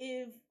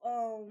 if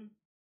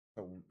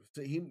So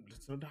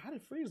how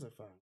did Frieza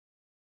find?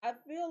 I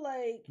feel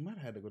like he might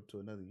have had to go to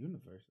another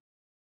universe.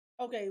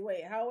 Okay,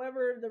 wait.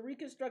 However, the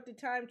reconstructed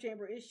time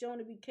chamber is shown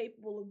to be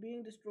capable of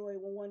being destroyed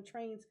when one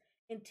trains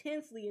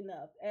intensely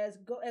enough, as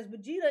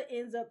Vegeta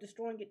ends up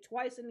destroying it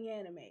twice in the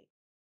anime,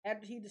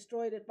 after he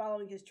destroyed it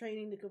following his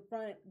training to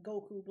confront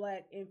Goku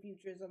Black in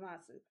future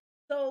Zamasu.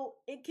 So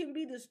it can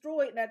be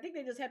destroyed, and I think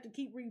they just have to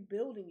keep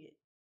rebuilding it.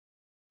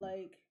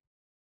 Like,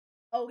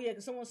 oh yeah,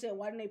 because someone said,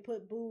 why didn't they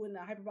put Boo in the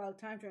hyperbolic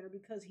time trainer?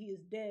 Because he is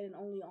dead and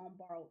only on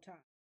borrowed time.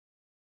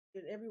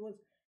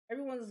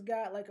 Everyone's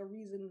got like a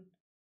reason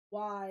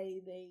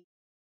why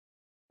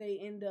they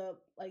end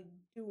up like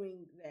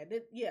doing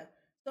that.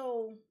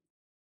 So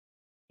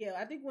yeah,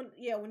 I think when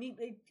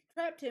they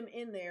trapped him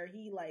in there,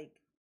 he like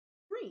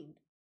screamed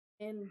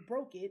and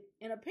broke it.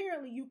 And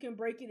apparently you can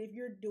break it if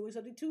you're doing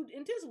something too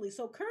intensely.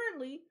 So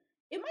currently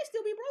it might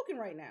still be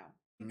broken right now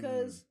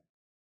because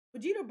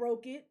Vegeta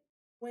broke it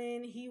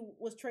when he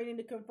was training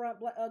to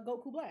confront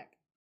Goku Black,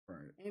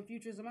 right, in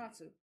future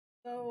Zamasu.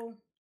 So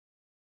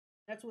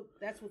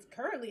that's what's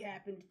currently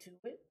happened to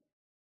it.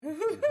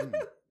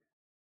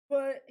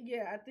 But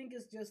yeah, I think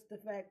it's just the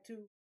fact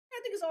too. I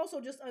think it's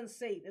also just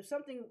unsafe. If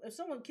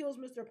someone kills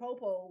Mr.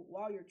 Popo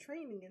while you're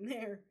training in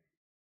there,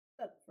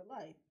 stuck for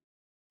life.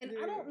 And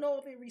I don't know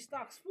if it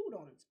restocks food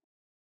on it.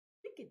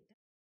 I think it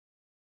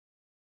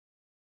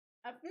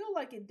does. I feel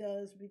like it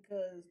does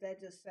because that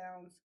just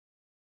sounds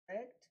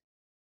correct.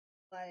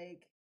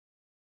 Like,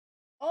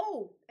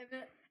 oh, and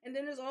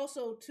then there's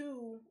also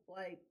too,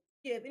 like,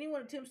 yeah, if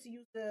anyone attempts to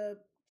use the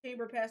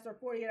chamber past their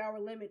 48-hour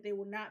limit, they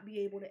will not be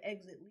able to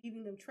exit,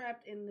 leaving them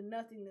trapped in the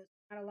nothingness,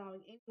 not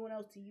allowing anyone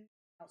else to use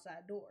the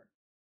outside door.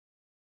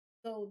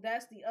 So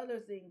that's the other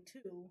thing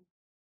too.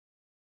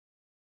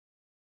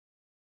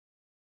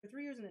 For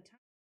 3 years in a time,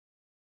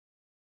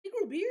 they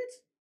grew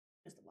beards.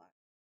 Just a lot.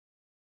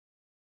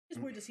 It's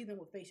weird to see them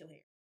with facial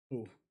hair.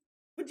 Ooh.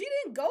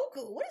 Vegeta and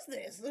Goku. What is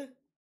this?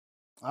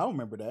 I don't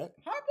remember that.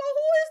 Harpo,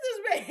 who is this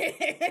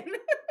man?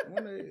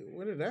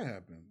 when did that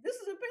happen? This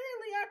is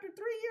apparently after 3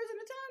 years in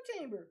the time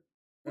chamber.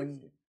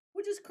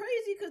 Which is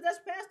crazy because that's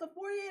past the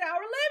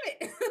 48-hour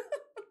limit.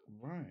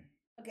 Right.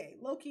 Okay,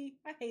 low-key,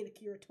 I hate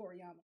Akira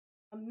Toriyama.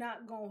 I'm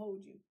not gonna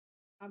hold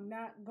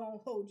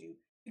you.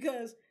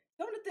 Because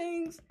some of the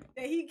things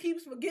that he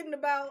keeps forgetting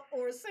about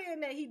or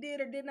saying that he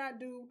did or did not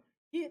do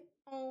get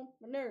on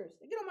my nerves.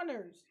 They get on my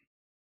nerves.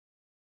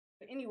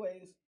 But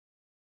anyways,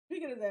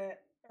 speaking of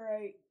that, all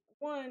right,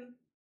 one,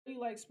 you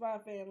like Spy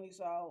Family,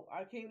 so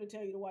I came to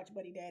tell you to watch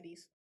Buddy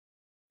Daddies.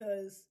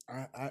 Because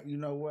you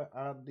know what?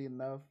 Oddly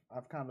enough,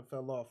 I've kind of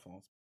fell off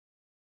on.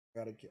 I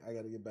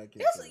gotta get back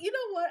into it. You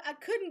know what? I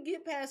couldn't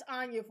get past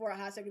Anya for a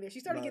hot second there. She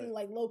started getting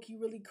like low key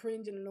really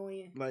cringe and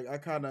annoying. Like I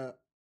kind of.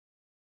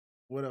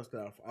 What else did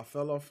I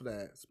fell off of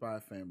that Spy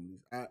Families.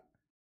 I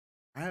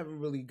haven't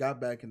really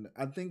got back in.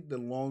 I think the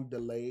long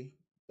delay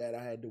that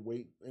I had to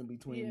wait in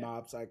between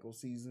Mob Psycho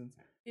seasons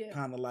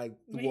kind of like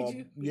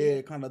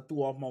kind of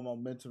threw off my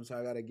momentum. So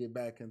I got to get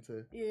back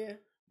into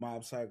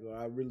Mob Psycho.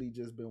 I really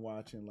just been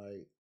watching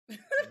like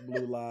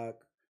Blue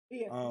Lock.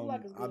 Yeah, Blue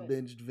Lock is good. I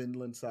binged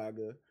Vinland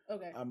Saga.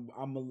 Okay, I'm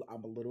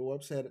a little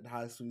upset at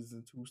High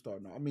Season 2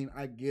 starting. I mean,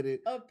 I get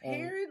it.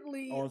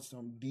 Apparently, on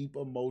some deep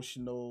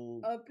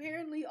emotional.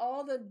 Apparently,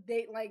 all the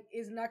date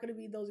is not going to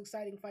be those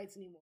exciting fights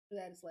anymore.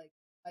 That it's like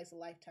slice of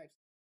life type.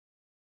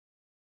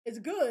 It's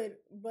good,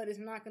 but it's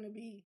not going to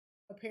be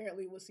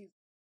apparently what season.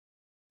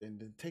 And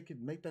then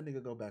make that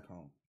nigga go back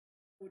home.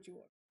 What you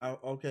want?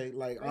 Okay,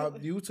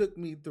 you took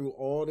me through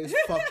all this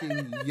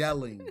fucking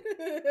yelling,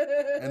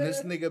 and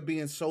this nigga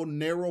being so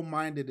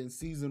narrow-minded in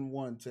season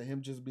 1 to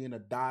him just being a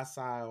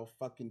docile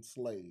fucking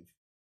slave,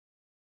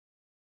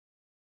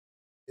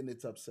 and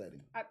it's upsetting.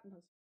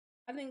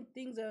 I think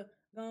things are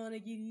gonna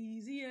get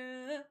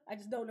easier. I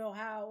just don't know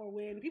how or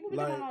when. People be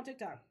doing on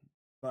TikTok.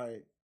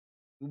 Like,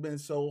 you've been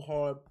so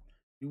hard.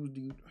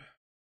 He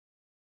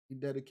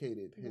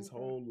dedicated his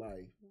whole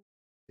life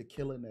to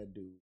killing that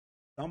dude.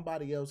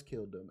 Somebody else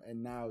killed him,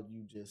 and now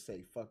you just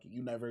say, fuck it.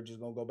 You never just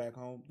gonna go back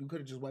home? You could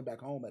have just went back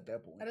home at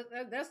that point.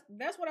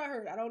 That's what I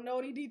heard. I don't know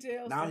any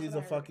details. Now he's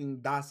a fucking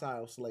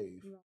docile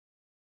slave. No.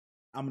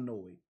 I'm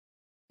annoyed.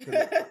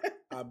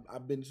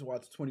 I've been just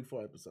watched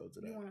 24 episodes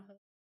of that.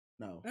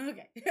 No.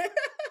 Okay.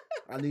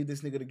 I need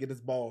this nigga to get his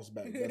balls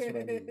back. That's what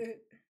I need.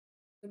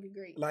 That'd be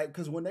great. Like,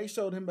 because when they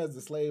showed him as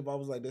a slave, I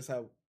was like, this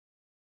how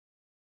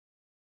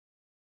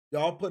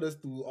y'all put us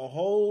through a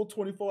whole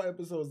 24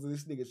 episodes of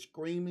this nigga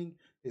screaming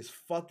his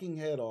fucking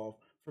head off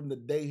from the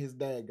day his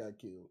dad got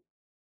killed.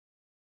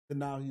 And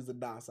now he's a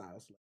docile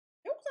slave.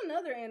 There was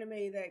another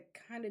anime that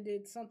kind of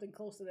did something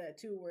close to that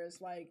too, where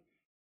it's like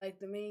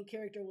the main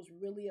character was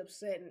really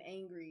upset and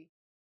angry.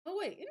 Oh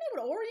wait, isn't that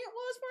what Orient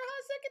was for a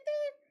hot second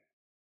there?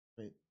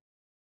 Wait.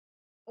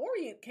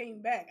 Orient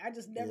came back. I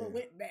just never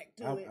went back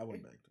to it. I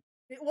went back to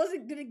it. It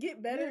wasn't. Did it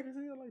get better?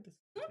 Yeah, like this.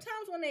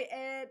 Sometimes when they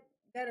add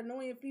that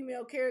annoying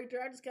female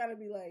character, I just gotta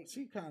be like,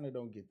 she kind of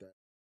don't get that.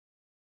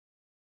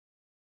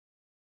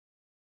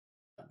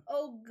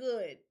 Oh,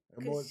 good,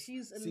 because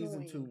she's annoying.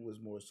 Season 2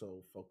 was more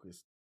so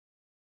focused,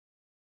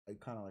 like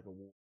kind of like a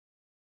war.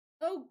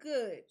 Oh,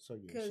 good. So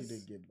yeah, she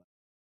did get.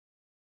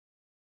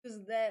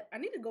 Because that I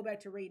need to go back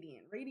to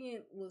Radiant.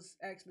 Radiant was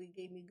actually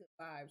gave me good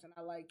vibes, and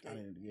I liked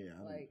it.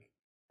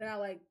 Then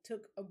I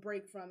took a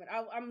break from it.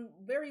 I'm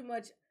very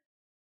much.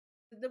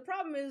 The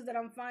problem is that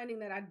I'm finding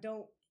that I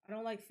don't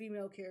like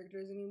female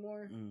characters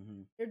anymore.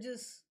 Mm-hmm.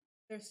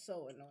 They're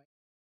so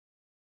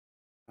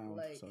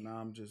annoying. So now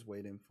I'm just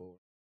waiting for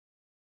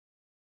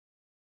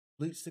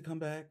Bleach to come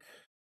back,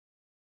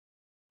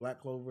 Black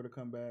Clover to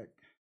come back.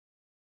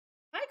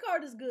 High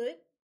Card is good.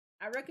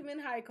 I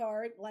recommend High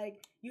Card.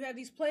 Like, you have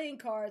these playing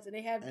cards, and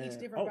they have each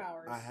different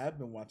powers. I have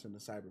been watching the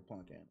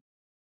Cyberpunk anime.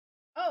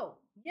 Oh,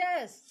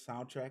 yes.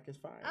 Soundtrack is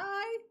fire.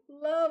 I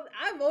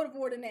voted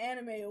for it in the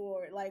anime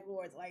awards.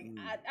 I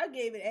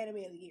gave it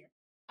anime of the year.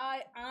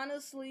 I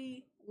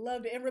honestly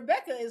loved it. And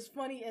Rebecca is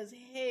funny as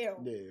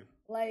hell. Yeah.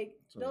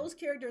 Those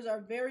characters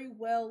are very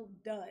well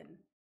done.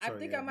 I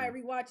think I might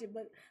rewatch it,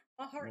 but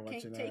my heart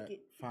can't take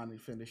it. Finally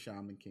finished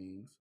Shaman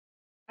Kings.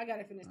 I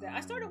gotta finish that.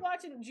 I started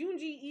watching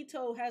Junji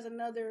Ito has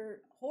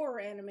another horror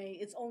anime.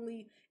 It's on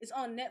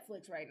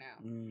Netflix right now.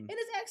 And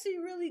it's actually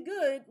really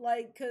good,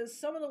 cause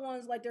some of the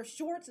ones, they're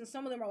shorts and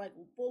some of them are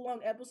full long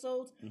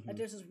episodes. Mm-hmm.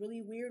 There's this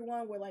really weird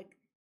one where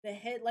the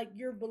head,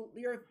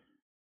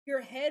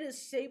 your head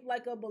is shaped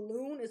like a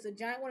balloon. It's a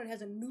giant one. It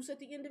has a noose at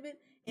the end of it,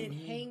 and it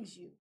hangs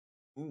you.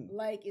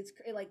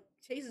 It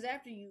chases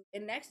after you,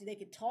 and actually they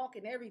can talk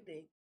and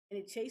everything, and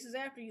it chases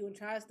after you and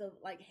tries to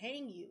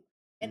hang you.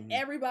 And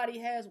everybody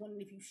has one.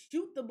 And if you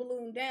shoot the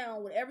balloon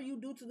down, whatever you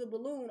do to the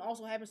balloon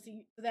also happens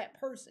to that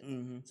person.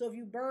 Mm-hmm. So if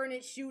you burn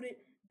it, shoot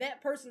it,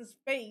 that person's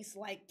face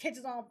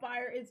catches on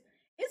fire. It's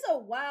a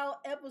wild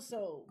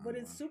episode, but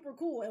it's super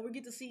cool. And we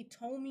get to see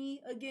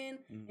Tomi again,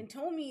 and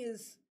Tomi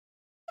is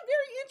a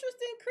very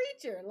interesting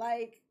creature.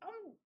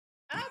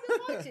 I've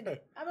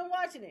been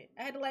watching it.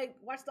 I had to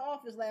watch The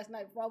Office last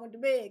night before I went to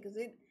bed because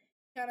it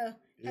kind of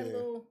had a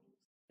little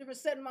different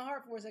set in my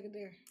heart for a second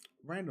there.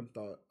 Random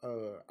thought.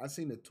 I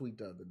seen a tweet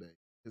the other day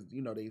because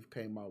they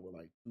came out with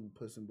 2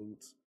 Puss in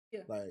Boots,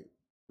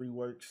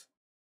 reworks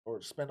or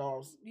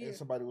spinoffs, and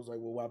somebody was like,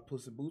 "Well, why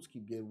Puss in Boots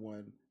keep getting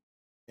one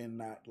and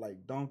not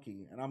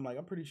Donkey?" And I'm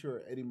I'm pretty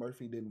sure Eddie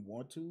Murphy didn't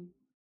want to,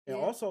 and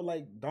also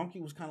Donkey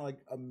was kind of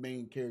a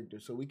main character,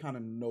 so we kind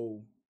of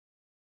know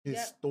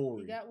his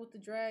story. He got with the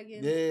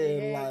dragon.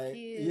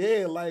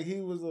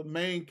 He was a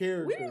main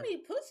character. We didn't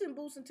meet Puss in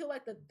Boots until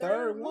the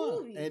third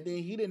movie, and then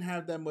he didn't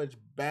have that much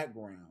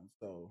background.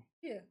 So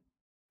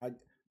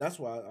that's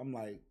why I'm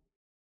I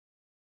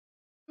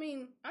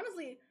mean,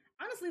 honestly,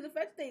 the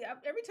fact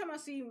that every time I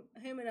see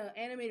him in an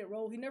animated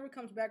role, he never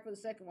comes back for the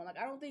second one. I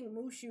don't think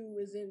Mushu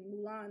is in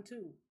Mulan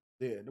too.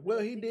 Yeah, well,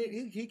 he did.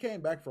 He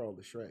came back for all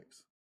the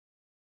Shreks.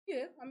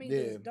 Yeah, I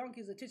mean,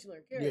 Donkey's a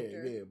titular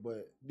character.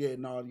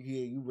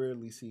 You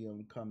rarely see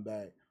him come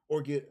back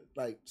or get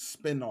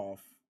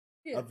spin-off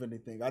of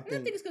anything. I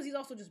think it's because he's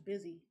also just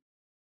busy.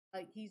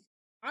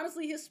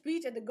 Honestly, his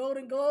speech at the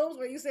Golden Globes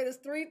where you said there's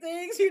 3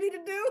 things you need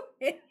to do,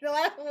 and the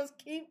last one was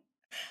keep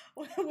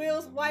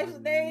Will's wife's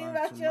name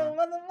out your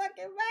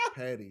motherfucking mouth.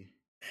 Petty.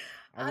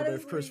 I wonder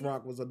if Chris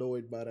Rock was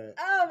annoyed by that.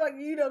 Oh my,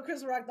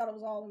 Chris Rock thought it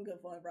was all in good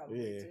fun, probably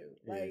too.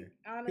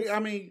 Honestly, I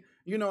mean,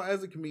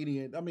 as a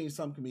comedian,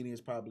 some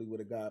comedians probably would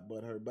have got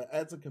butthurt, but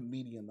as a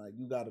comedian,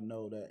 you got to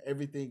know that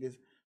everything is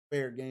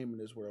fair game in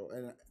this world,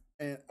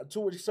 and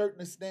to a certain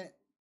extent,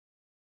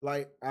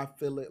 I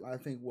feel it. I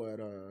think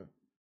what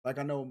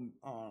I know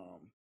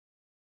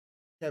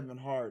Kevin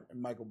Hart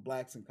and Michael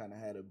Blackson kind of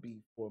had a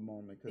beef for a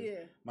moment because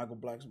Michael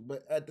Blackson,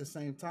 but at the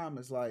same time,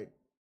 it's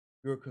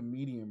you're a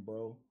comedian,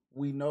 bro.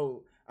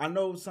 I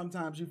know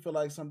sometimes you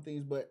feel some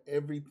things, but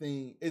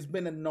everything, it's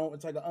been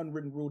it's an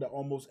unwritten rule that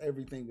almost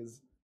everything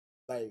is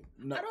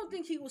no. I don't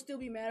think he will still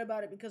be mad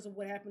about it because of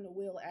what happened to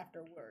Will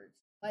afterwards.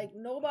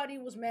 Nobody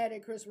was mad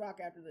at Chris Rock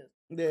after this.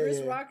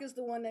 Chris Rock is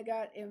the one that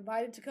got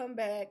invited to come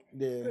back.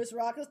 Yeah. Chris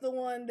Rock is the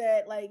one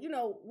that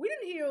we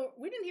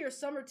didn't hear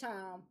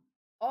Summertime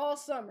all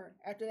summer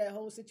after that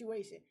whole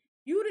situation.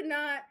 You did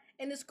not,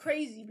 and it's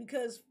crazy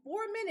because for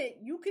a minute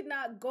you could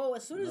not go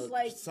as soon as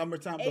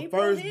summertime, April the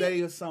first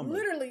day of summer,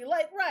 literally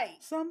summer, right,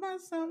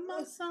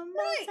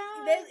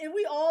 and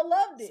we all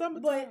loved it.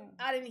 Summertime. But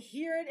I didn't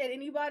hear it at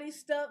anybody's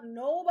stuff.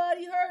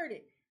 Nobody heard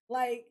it.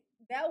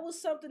 that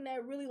was something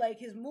that really like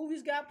his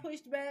movies got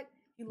pushed back.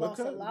 He lost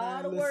a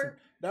lot of listen, work.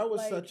 that was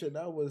like, such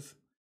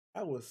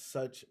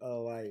a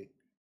like.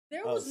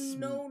 There was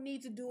no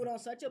need to do it on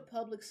such a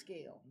public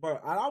scale. Bro,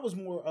 I was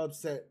more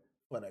upset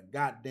for the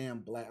goddamn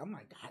black. I'm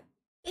like, God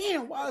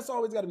damn, why it's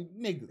always got to be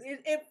niggas in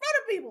front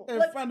of people?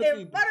 In front of people.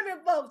 In front of them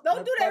folks.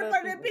 Don't do that in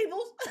front of them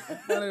peoples. In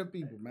front of them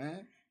people,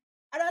 man.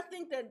 And I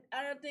think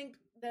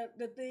that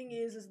the thing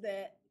is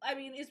that I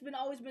mean it's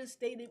always been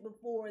stated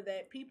before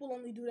that people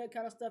only do that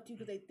kind of stuff to you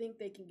because they think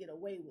they can get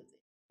away with it.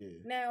 Yeah.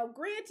 Now,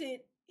 granted,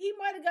 he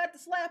might have got the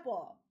slap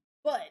off,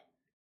 but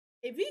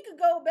if he could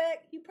go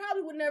back, he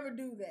probably would never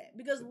do that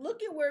because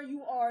look at where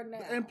you are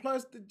now. And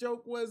plus, the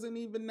joke wasn't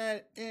even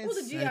that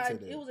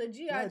insensitive. It was a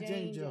G.I.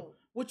 Jane joke.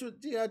 Which was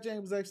G.I.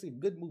 Jane was actually a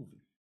good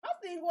movie. My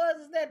thing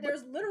was that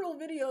there's literal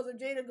videos of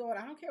Jada going,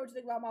 I don't care what you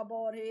think about my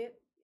bald head.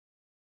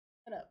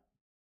 Shut up.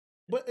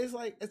 But it's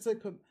like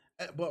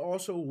but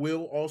also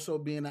Will also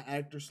being an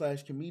actor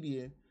 /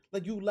 comedian.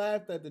 Like you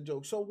laughed at the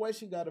joke, so what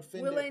she got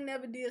offended? Will ain't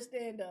never did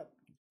stand up.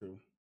 True.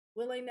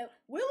 Will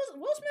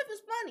Smith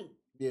is funny.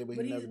 Yeah,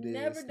 but he's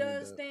never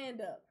done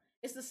stand up.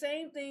 It's the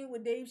same thing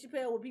with Dave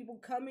Chappelle, with people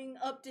coming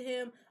up to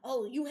him.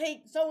 Oh, you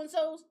hate so and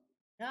so's?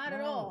 Not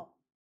at all.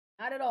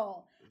 Not at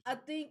all. I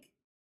think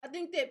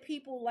that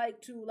people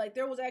like to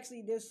there was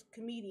actually this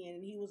comedian,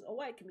 and he was a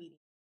white comedian,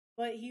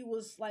 but he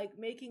was like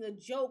making a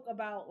joke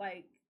about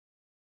like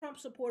Trump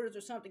supporters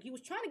or something. He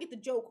was trying to get the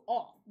joke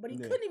off, but he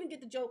couldn't even get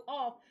the joke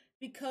off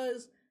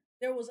because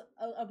there was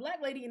a black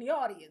lady in the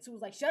audience who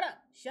was like, shut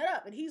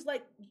up. And he's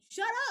like,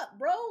 shut up,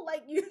 bro.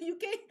 Like, you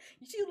can't.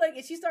 She's like,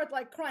 and she starts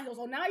like crying. He goes,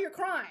 oh, now you're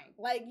crying.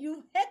 Like,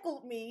 you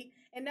heckled me.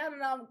 And now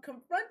that I'm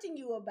confronting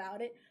you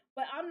about it,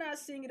 but I'm not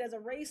seeing it as a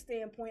race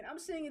standpoint. I'm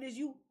seeing it as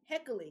you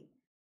heckling.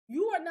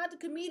 You are not the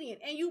comedian,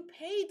 and you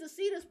paid to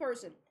see this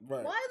person.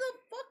 Right. Why the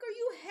fuck are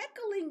you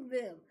heckling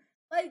them?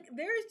 Like,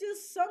 there's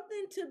just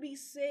something to be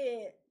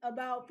said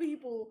about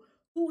people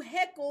who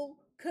heckle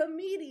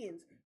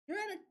comedians. You're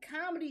at a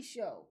comedy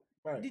show.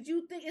 Right. Did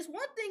you think it's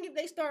one thing if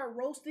they start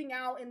roasting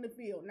out in the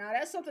field? Now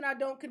that's something I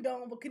don't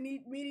condone for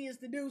comedians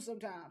to do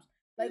sometimes.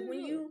 Like it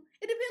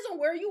depends on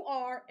where you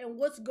are and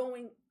what's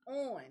going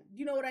on.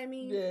 You know what I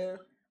mean? Yeah.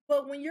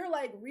 But when you're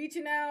like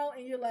reaching out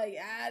and you're like,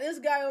 this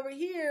guy over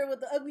here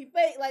with the ugly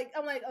face, like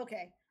I'm like,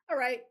 okay, all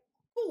right,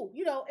 cool.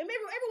 You know, and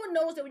maybe everyone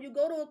knows that when you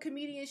go to a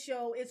comedian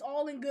show, it's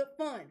all in good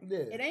fun.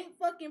 Yeah. It ain't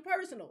fucking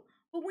personal.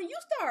 But when you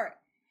start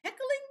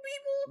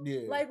heckling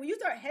people, like when you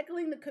start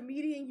heckling the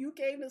comedian you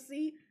came to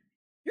see,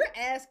 you're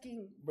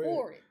asking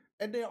for it.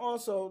 And then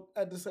also,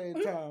 at the same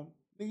time,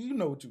 you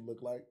know what you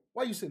look like.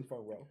 Why you sitting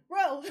front row?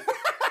 Bro,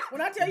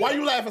 when I tell you... Why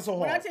you laughing so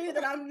hard? When I tell you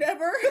that I'm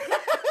never...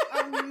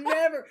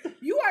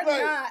 You are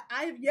not...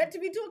 I have yet to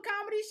be to a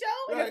comedy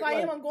show, and if I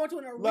am, I'm going to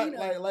an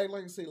arena.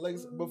 Like I say,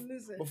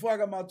 before I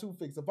got my tooth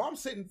fixed, if I'm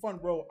sitting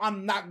front row,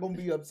 I'm not going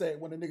to be upset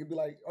when a nigga be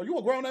like, are you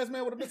a grown-ass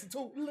man with a missing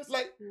tooth?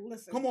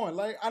 Listen. Come on.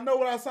 Like, I know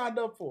what I signed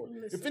up for.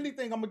 If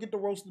anything, I'm going to get the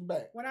roasting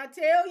back. When I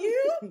tell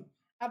you...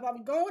 If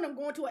I'm going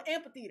to an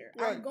amphitheater.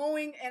 Right. I'm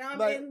going and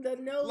I'm in the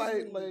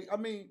nosebleed. I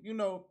mean, you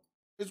know,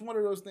 it's one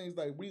of those things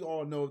like we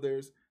all know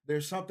there's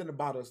something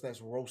about us that's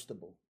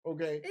roastable.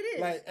 Okay? It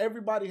is. Like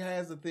everybody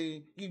has a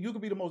thing. You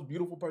could be the most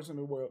beautiful person in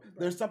the world. Right.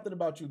 There's something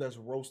about you that's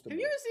roastable. Have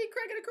you ever seen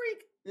Craig in the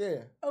Creek?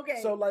 Yeah.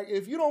 Okay. So like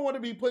if you don't want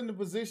to be put in a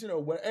position or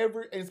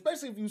whatever, and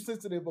especially if you're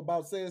sensitive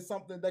about saying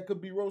something that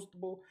could be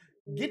roastable,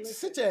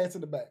 sit your ass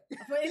in the back.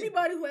 For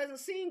anybody who hasn't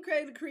seen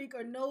Craig the Creek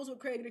or knows what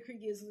Craig the Creek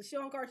is, it's a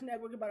show on Cartoon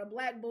Network about a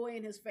black boy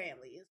and his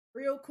family. It's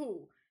real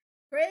cool.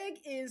 Craig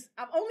is,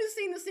 I've only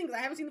seen the scene because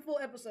I haven't seen the full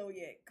episode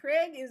yet.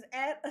 Craig is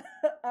at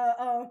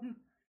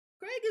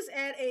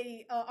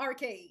a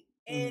arcade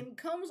and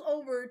comes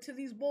over to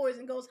these boys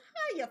and goes,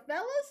 "Hiya,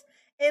 fellas,"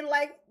 and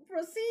like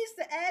proceeds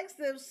to ask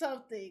them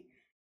something,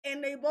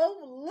 and they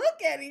both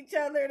look at each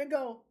other and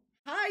go,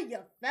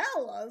 "Hiya,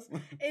 fellas,"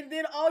 and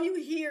then all you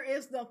hear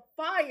is the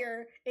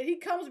fire, and he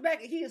comes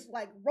back and he is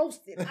like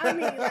roasted. I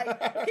mean,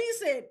 like he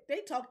said,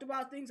 they talked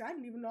about things I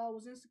didn't even know I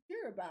was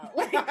insecure about.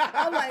 Like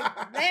I'm like,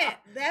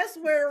 that's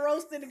where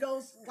roasting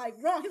goes like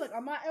wrong. He's like,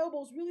 are my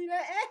elbows really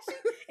that ashy?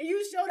 And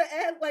you show the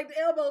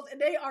elbows,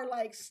 and they are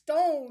like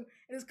stone.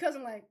 And his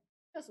cousin like,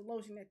 that's a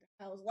lotion at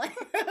the house. Like,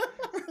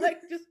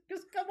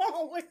 just come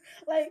on.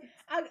 Like,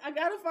 I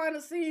gotta find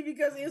a scene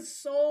because it's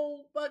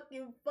so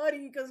fucking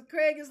funny. Because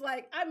Craig is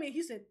like, I mean,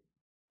 he said,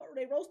 "Oh,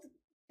 they roasted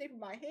the shape of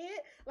my head."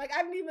 Like,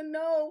 I didn't even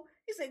know.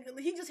 He said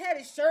he just had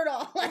his shirt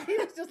off. Like, he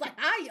was just like,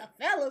 "Hiya,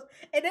 fellas,"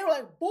 and they were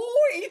like, "Boy."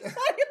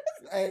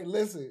 Hey,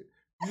 listen.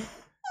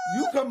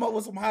 You come up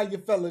with some hiya,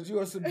 fellas. You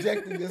are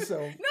subjecting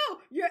yourself. No,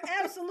 you're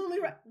absolutely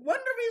right. One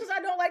of the reasons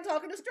I don't like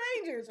talking to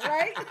strangers,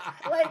 right?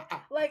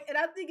 like, and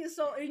I think it's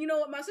so. And you know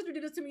what? My sister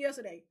did this to me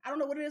yesterday. I don't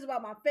know what it is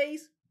about my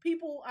face.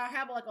 I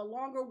have like a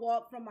longer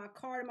walk from my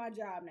car to my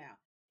job now,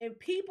 and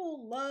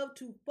people love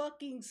to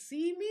fucking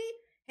see me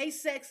hey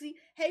sexy,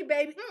 hey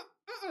baby.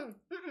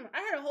 I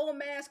had a whole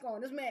mask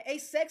on. This man, hey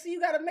sexy, you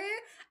got a man?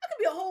 I could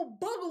be a whole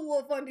bugger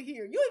wolf under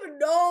here. You don't even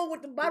know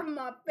what the bottom of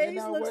my face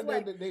looks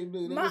like. They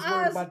my was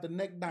worried about the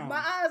neck down.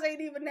 My eyes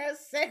ain't even that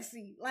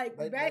sexy. Like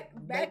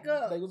back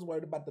up. They was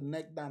worried about the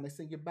neck down. They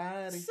seen your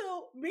body.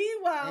 So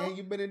meanwhile, and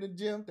you been in the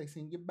gym. They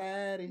seen your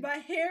body. My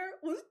hair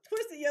was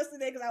twisted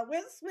yesterday because I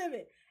went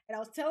swimming, and I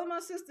was telling my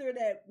sister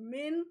that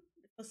men,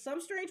 for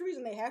some strange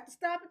reason, they have to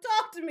stop and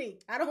talk to me.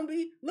 I don't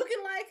be looking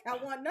like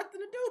I want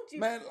nothing to do with you.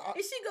 Man,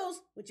 and she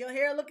goes, with your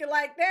hair looking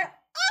like that?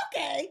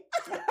 Okay.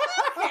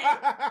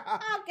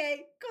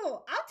 Okay,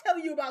 cool. I'll tell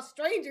you about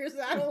strangers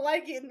that I don't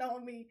like getting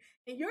on me.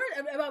 And you're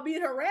about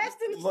being harassed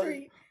in the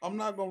street. I'm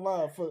not gonna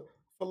lie, for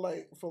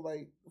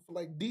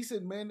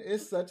decent men,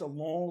 it's such a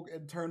long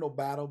internal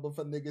battle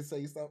before niggas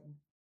say something.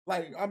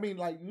 Like, I mean,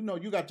 like, you know,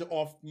 you got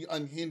your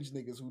unhinged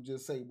niggas who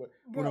just say, but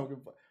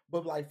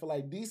like for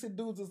like decent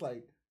dudes, it's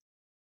like,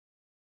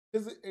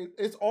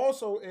 it's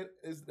also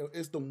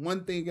it's the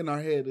one thing in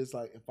our head. It's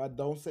like, if I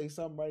don't say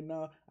something right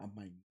now, I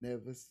might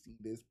never see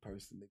this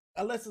person again.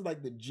 Unless it's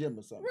like the gym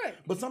or something. Right.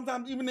 But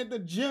sometimes even at the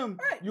gym,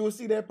 you will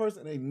see that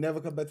person, they never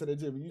come back to the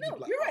gym.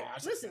 You're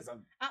right. Listen,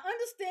 I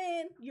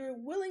understand your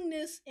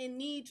willingness and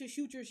need to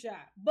shoot your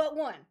shot. But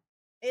 1,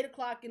 8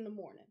 o'clock in the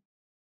morning.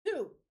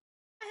 2,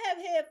 I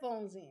have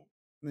headphones in.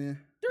 Yeah.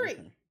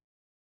 3,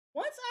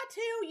 once I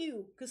tell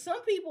you, because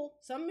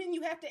some men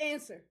you have to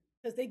answer.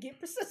 Because they get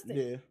persistent.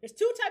 Yeah. There's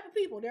 2 types of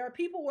people. There are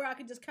people where I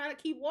can just kind of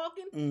keep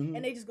walking,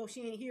 and they just go,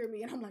 she ain't hear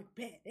me. And I'm like,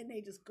 bet. And they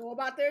just go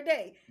about their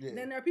day. Yeah. And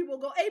then there are people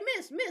who go, hey,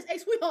 miss, hey,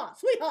 sweetheart.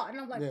 And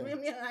I'm like,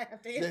 I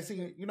have to answer. Yeah,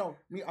 see, you know,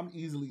 me, I'm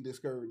easily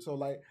discouraged. So,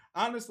 like,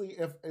 honestly,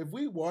 if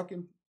we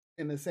walking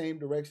in the same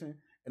direction,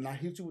 and I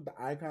hit you with the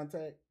eye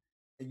contact,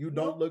 and you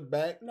don't look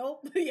back,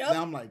 yep. Then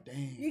I'm like,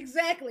 dang.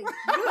 Exactly.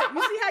 Good.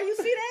 You see how you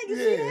see that? You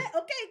see that?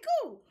 Okay,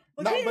 cool.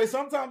 But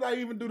sometimes I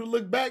even do the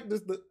look back,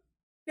 just the...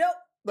 Yep.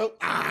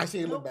 Nope. She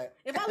ain't look back.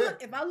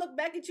 If I look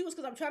back at you, it's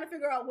because I'm trying to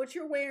figure out what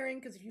you're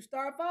wearing. Because if you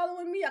start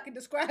following me, I can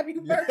describe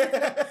you perfectly.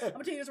 I'm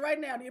gonna tell you this right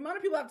now. The amount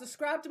of people I've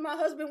described to my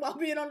husband while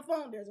being on the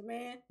phone. There's a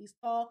man. He's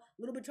tall, a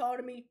little bit taller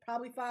than me,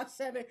 probably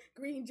 5'7",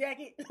 green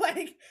jacket.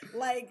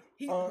 Like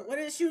he, what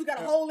are his shoes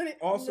got a hole in it?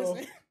 Also,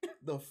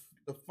 the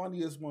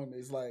funniest one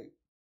is like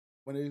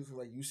when it's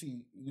like you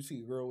see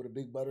a girl with a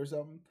big butt or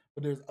something,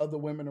 but there's other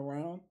women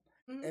around,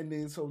 and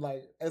then so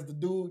like as the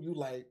dude, you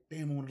like,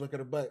 damn, I want to look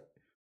at her butt.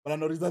 But I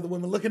know these other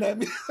women looking at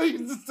me. You're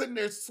just sitting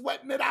there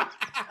sweating it out.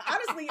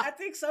 Honestly, I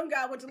think some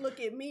guy went to look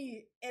at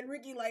me and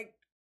Ricky like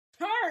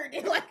turned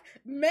and like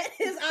met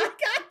his eye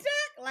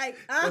contact. Like,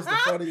 That's the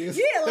funniest.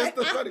 Yeah, like,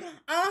 that's the funniest.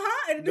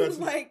 And the dude was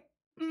like,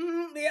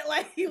 yeah,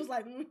 like he was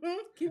like,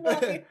 keep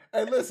walking.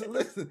 Hey,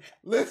 listen.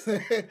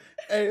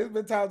 Hey, it's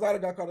been times I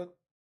got caught up.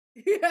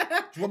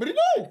 Yeah. What me to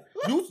do?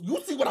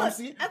 You see what I'm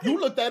seeing. You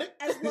looked at it.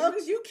 As long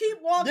as you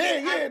keep walking,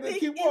 I think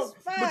keep walking.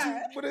 It's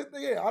fine. But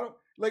I don't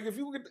like if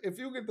you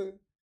get the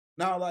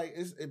now like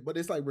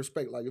it's like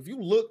respect. Like if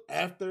you look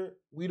after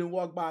we didn't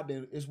walk by,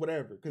 then it's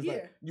whatever. Because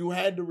like you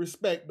had to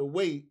respect the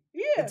wait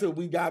until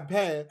we got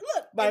past.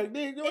 Look, like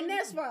and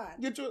that's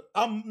fine.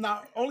 I'm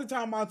not only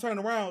time I turn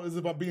around is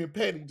if I'm being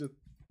petty. Just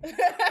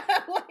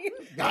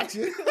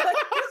gotcha.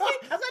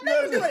 I was like,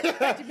 no, you do it.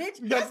 Gotcha, bitch.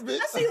 Yes, bitch.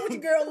 I see what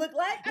your girl look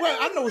like.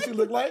 I know what she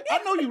look like.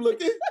 I know you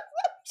looking.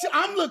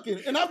 I'm looking,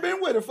 and I've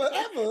been with her forever.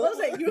 I was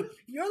like,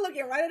 you're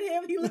looking right at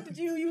him. He looked at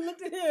you. You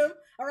looked at him.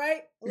 All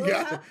right, little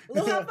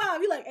high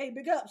five. You like, hey,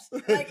 big ups.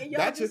 Like, and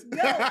y'all just go.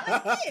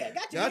 Like, yeah,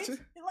 gotcha, bitch.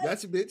 Like,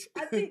 gotcha, bitch.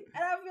 I think,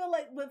 and I feel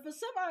like, but for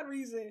some odd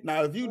reason,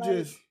 now if you like,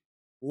 just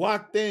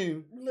locked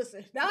in,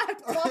 listen. Now I have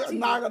to talk to you.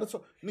 Now I gotta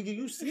talk, nigga.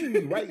 You see me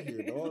right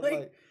here, dog.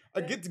 Like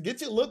I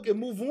get your look and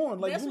move on.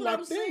 Like that's you what locked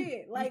I'm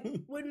saying. Like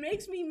what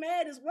makes me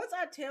mad is once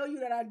I tell you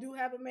that I do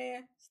have a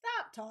man,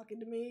 stop talking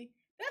to me.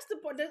 That's the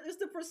part. It's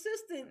the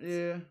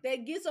persistence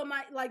that gets on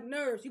my like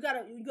nerves. You got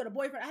a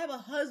boyfriend. I have a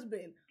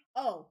husband.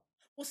 Oh,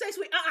 well, say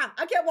sweet.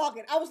 I kept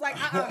walking. I was like,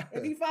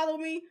 If he follow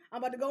me, I'm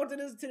about to go into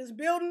this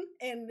building,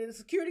 and the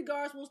security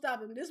guards will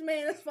stop him. This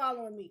man is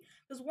following me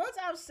because once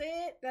I've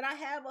said that I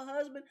have a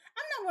husband,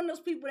 I'm not one of those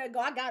people that go,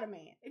 I got a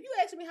man. If you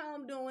ask me how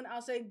I'm doing,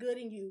 I'll say good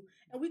and you,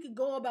 and we could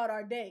go about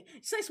our day.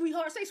 Say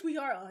sweetheart.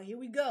 Here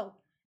we go.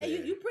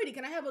 Hey, you pretty.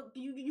 Can I have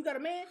you got a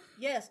man?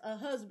 Yes, a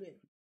husband.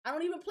 I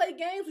don't even play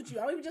games with you.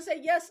 I don't even just say,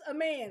 yes, a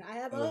man. I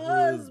have a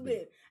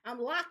husband. I'm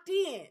locked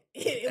in.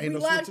 If we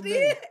locked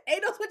in,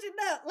 ain't no switching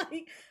up.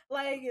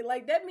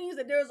 Like that means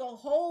that there's a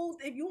whole,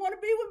 if you want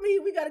to be with me,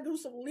 we got to do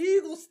some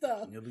legal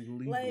stuff.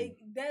 Legal. Like,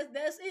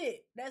 that's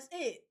it. That's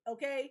it,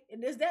 okay?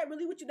 And is that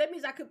really what that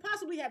means I could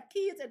possibly have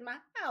kids at my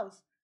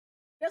house.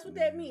 That's what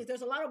that means.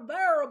 There's a lot of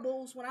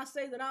variables when I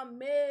say that I'm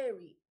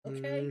married,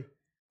 okay?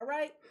 All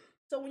right?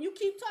 So when you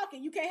keep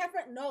talking, you can't have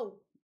friends. No.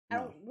 I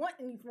don't want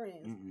any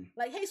friends.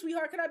 Like, hey,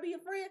 sweetheart, can I be your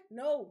friend?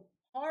 No.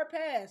 Hard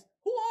pass.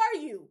 Who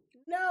are you?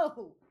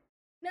 No.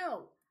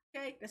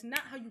 Okay? That's not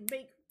how you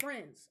make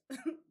friends.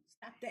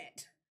 Stop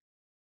that.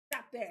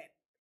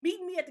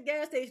 Meeting me at the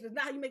gas station is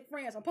not how you make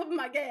friends. I'm pumping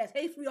my gas.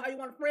 Hey, sweetheart, you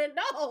want a friend?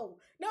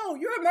 No,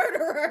 you're a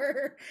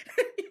murderer.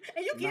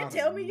 And you can't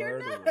tell me you're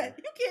not.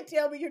 You can't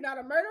tell me you're not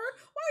a murderer.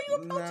 Why are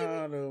you approaching me?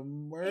 Not a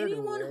murderer.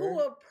 Anyone who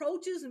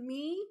approaches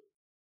me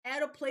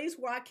at a place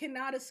where I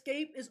cannot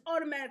escape is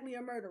automatically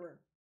a murderer.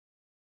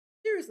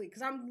 Seriously,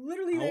 because I'm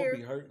literally there. I would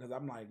be hurt because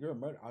I'm like, you're a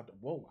murderer.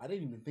 Whoa, I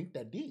didn't even think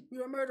that deep.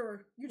 You're a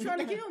murderer. You're trying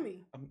to kill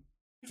me.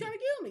 You're trying to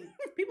kill me.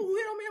 People who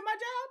hit on me at my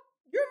job,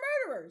 you're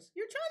murderers.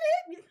 You're trying to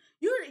hit me.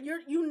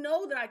 You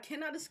know that I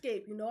cannot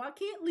escape. You know I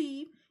can't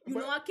leave. You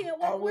know I can't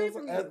walk away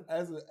from you.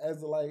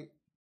 As like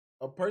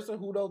a person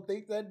who don't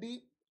think that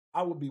deep,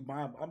 I would be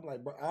mine. I'm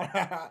like, bro,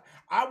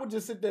 I would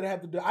just sit there and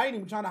have to do. I ain't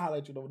even trying to holler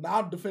at you though. Now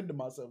I'm defending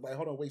myself. Like,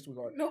 hold on, wait,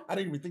 sweetheart. No, I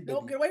didn't even think that.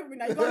 Don't get away from me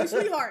now. You call me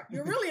sweetheart.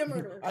 You're really a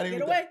murderer.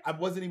 Get away. I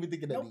wasn't even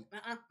thinking that deep.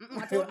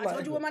 I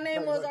told you what my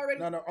name was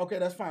already. No, okay,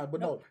 that's fine. But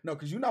no,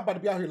 because you're not about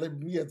to be out here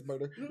labeling me as a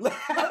murderer.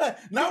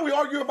 Now we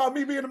argue about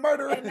me being a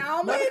murderer. And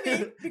now I'm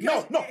leaving.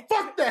 No,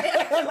 fuck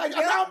that. Like,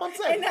 now I'm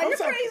upset. And now you're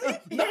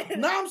crazy.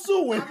 Now I'm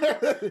suing.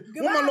 With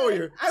my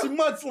lawyer. She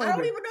mudslinging. I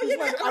don't even know your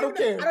name. I don't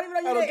care. I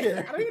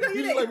don't even know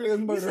your name. You just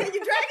murderer. You said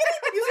you're dragging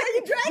it? You said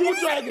you're dragging it? You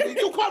dragging it.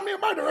 You called me a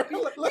murderer.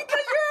 Because you're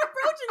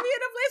approaching me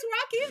in a place where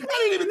I can't leave. I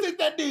didn't even think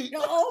that deep.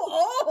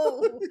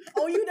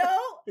 Oh, you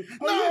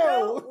don't?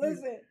 No.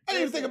 Listen. I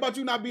didn't even think about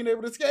you not being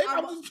able to escape. I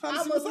was just trying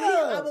to see what's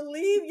I up.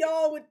 believe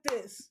y'all with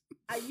this.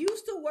 I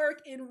used to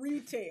work in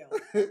retail,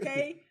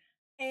 okay?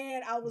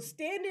 And I was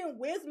standing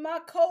with my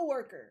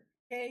coworker,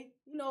 okay?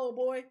 You know,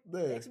 boy,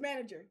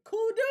 ex-manager.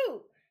 Cool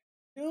dude.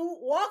 Dude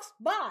walks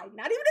by,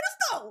 not even in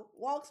the store,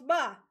 walks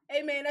by.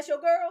 Hey, man, that's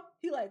your girl?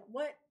 He like,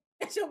 what?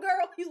 That's your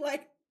girl? He's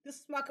like, this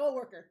is my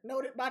coworker.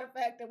 Noted by the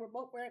fact that we're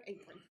both wearing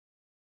aprons.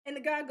 And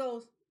the guy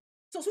goes,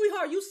 so,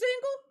 sweetheart, you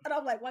single? And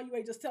I'm like, why you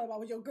ain't just tell him I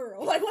was your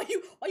girl? Like, why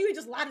you ain't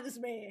just lie to this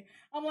man?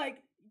 I'm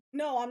like,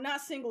 no, I'm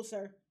not single,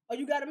 sir. Oh,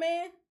 you got a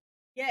man?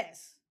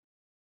 Yes.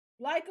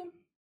 Like him?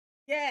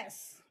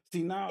 Yes.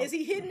 See, now. Is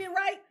he hitting it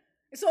right?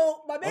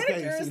 So my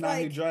manager is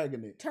like, he's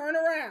dragging it. Turn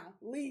around,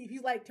 leave.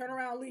 He's like, turn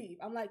around, leave.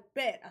 I'm like,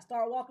 bet. I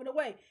start walking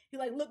away. He's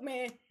like, look,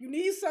 man, you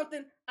need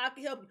something, I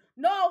can help you.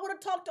 No, I want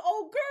to talk to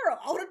old girl.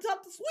 I want to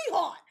talk to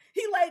sweetheart.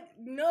 He like,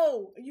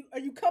 no. Are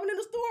you coming in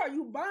the store? Are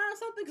you buying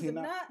something? Because if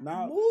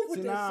not, move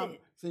with this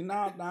shit. See,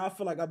 now I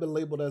feel like I've been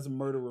labeled as a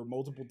murderer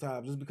multiple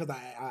times just because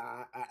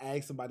I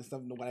asked somebody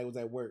something when I was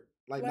at work.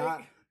 Like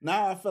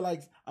now I feel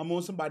like I'm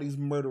on somebody's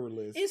murderer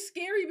list. It's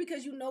scary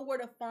because you know where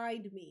to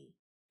find me.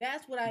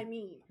 That's what I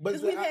mean.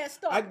 Because we've had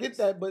stalkers. I get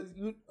that, but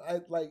you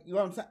know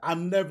what I'm saying? I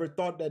never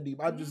thought that deep.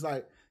 I'm just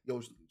like,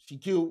 yo, she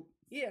cute.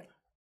 Yeah.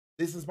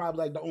 This is probably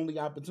like the only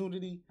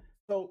opportunity.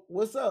 So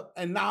what's up?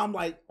 And now I'm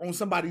like on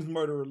somebody's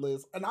murderer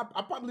list. And I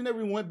probably never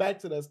even went back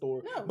to that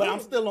store. No, but I'm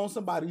still on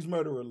somebody's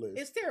murderer list.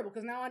 It's terrible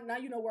because now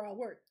you know where I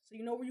work. So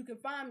you know where you can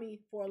find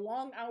me for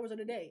long hours of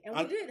the day. And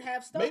we did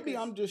have stalkers. Maybe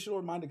I'm just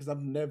short-minded because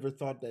I've never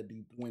thought that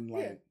deep when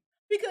like... Yeah.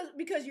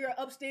 Because you're an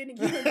upstanding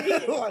human being.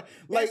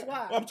 That's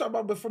why. I'm talking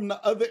about, but from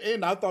the other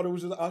end, I thought it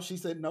was just, she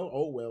said no,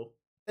 oh well.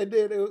 And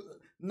then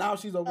now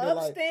she's over there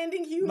like...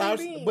 Upstanding human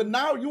being. But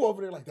now you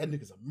over there like, that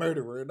nigga's a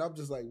murderer. And I'm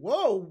just like,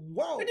 whoa.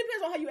 It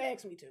depends on how you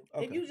ask me to.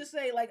 Okay. If you just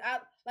say,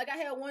 I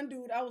had one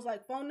dude, I was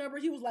like, phone number.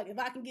 He was like, if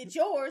I can get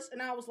yours.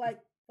 And I was like,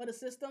 for the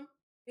system.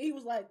 And he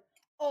was like,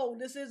 oh,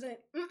 this isn't,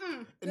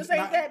 this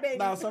ain't that, baby.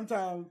 Now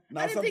sometimes...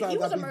 I didn't think he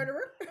was a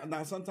murderer.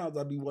 Now sometimes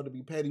I want to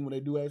be petty when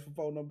they do ask for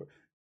phone number.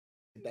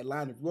 That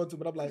line if you want to,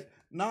 but I'm like,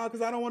 nah,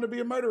 because I don't want to be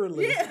a murderer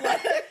list. Yeah,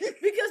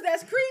 because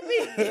that's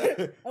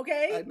creepy.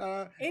 Okay? Like,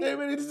 nah,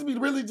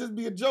 it just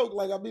be a joke.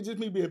 Like, I mean, just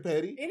me being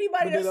petty.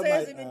 Anybody that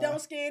says if it don't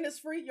scan, it's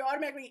free, you're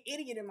automatically an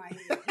idiot in my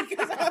head.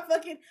 Because I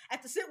fucking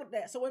have to sit with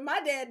that. So when my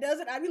dad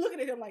does it, I be looking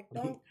at him like,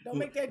 don't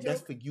make that joke.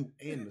 That's for you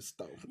and the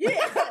stove.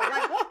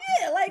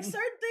 like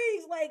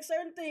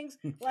certain things,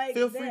 like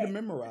feel free to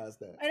memorize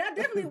that. And I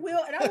definitely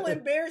will, and I will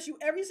embarrass you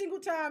every single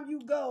time you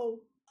go,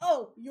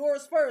 oh,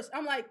 yours first.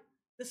 I'm like,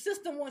 the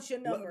system wants your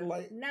number,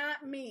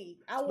 not me.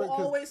 I will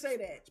always say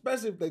that.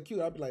 Especially if they're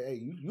cute, I'll be like,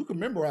 hey, you can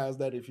memorize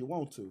that if you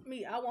want to.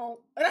 Me, I won't.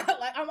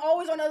 I'm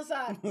always on the other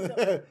side.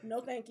 So,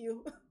 no, thank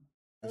you.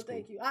 No,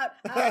 thank you.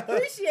 I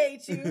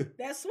appreciate you.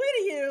 That's sweet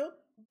of you.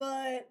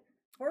 But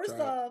first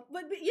off,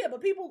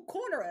 but people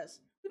corner us.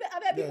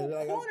 I've had people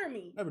corner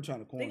me. Never trying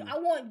to corner me. I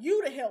want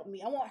you to help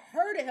me. I want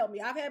her to help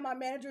me. I've had my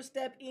manager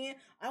step in.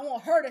 I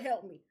want her to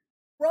help me.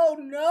 Bro,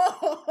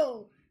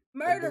 no.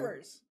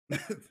 Murderers.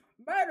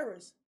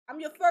 Murderers. I'm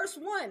your first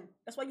one.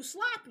 That's why you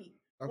sloppy.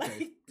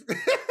 Okay.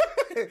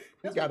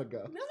 You gotta go.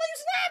 That's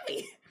why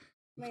you sloppy.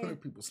 Man.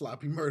 People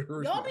sloppy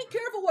murderers. Y'all be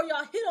careful where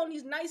y'all hit on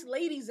these nice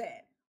ladies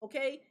at.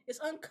 Okay? It's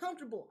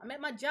uncomfortable. I'm at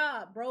my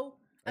job, bro.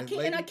 I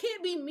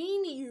can't be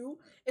mean to you.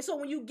 And so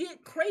when you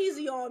get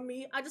crazy on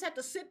me, I just have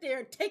to sit there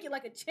and take it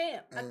like a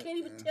champ. I can't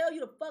even tell you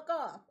to fuck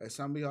off. And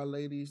some of y'all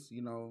ladies,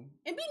 you know.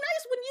 And be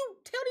nice when you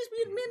tell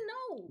these men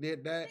no.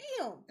 Did that.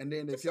 Damn. And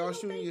then if y'all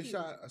shooting your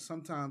shot,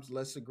 sometimes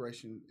less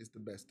aggression is the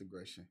best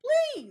aggression.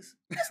 Please.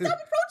 Just stop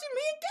approaching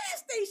me in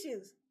gas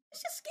stations.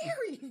 It's just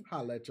scary.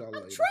 Holla at y'all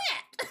later. I'm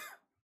trapped.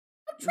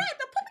 I'm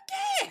pumping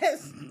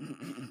gas. Get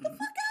the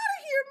fuck out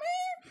of here,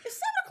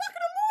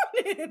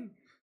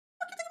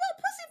 What you think about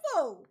pussy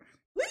for?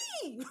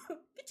 Leave.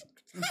 Get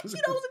your hot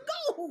Cheetos and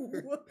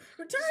go.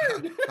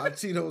 Return. Hot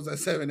Cheetos at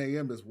 7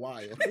 a.m. is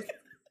wild. You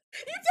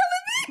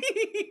telling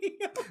me?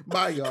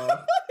 Bye, y'all.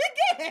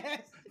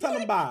 Yes. Tell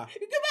them bye.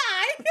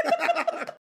 Goodbye.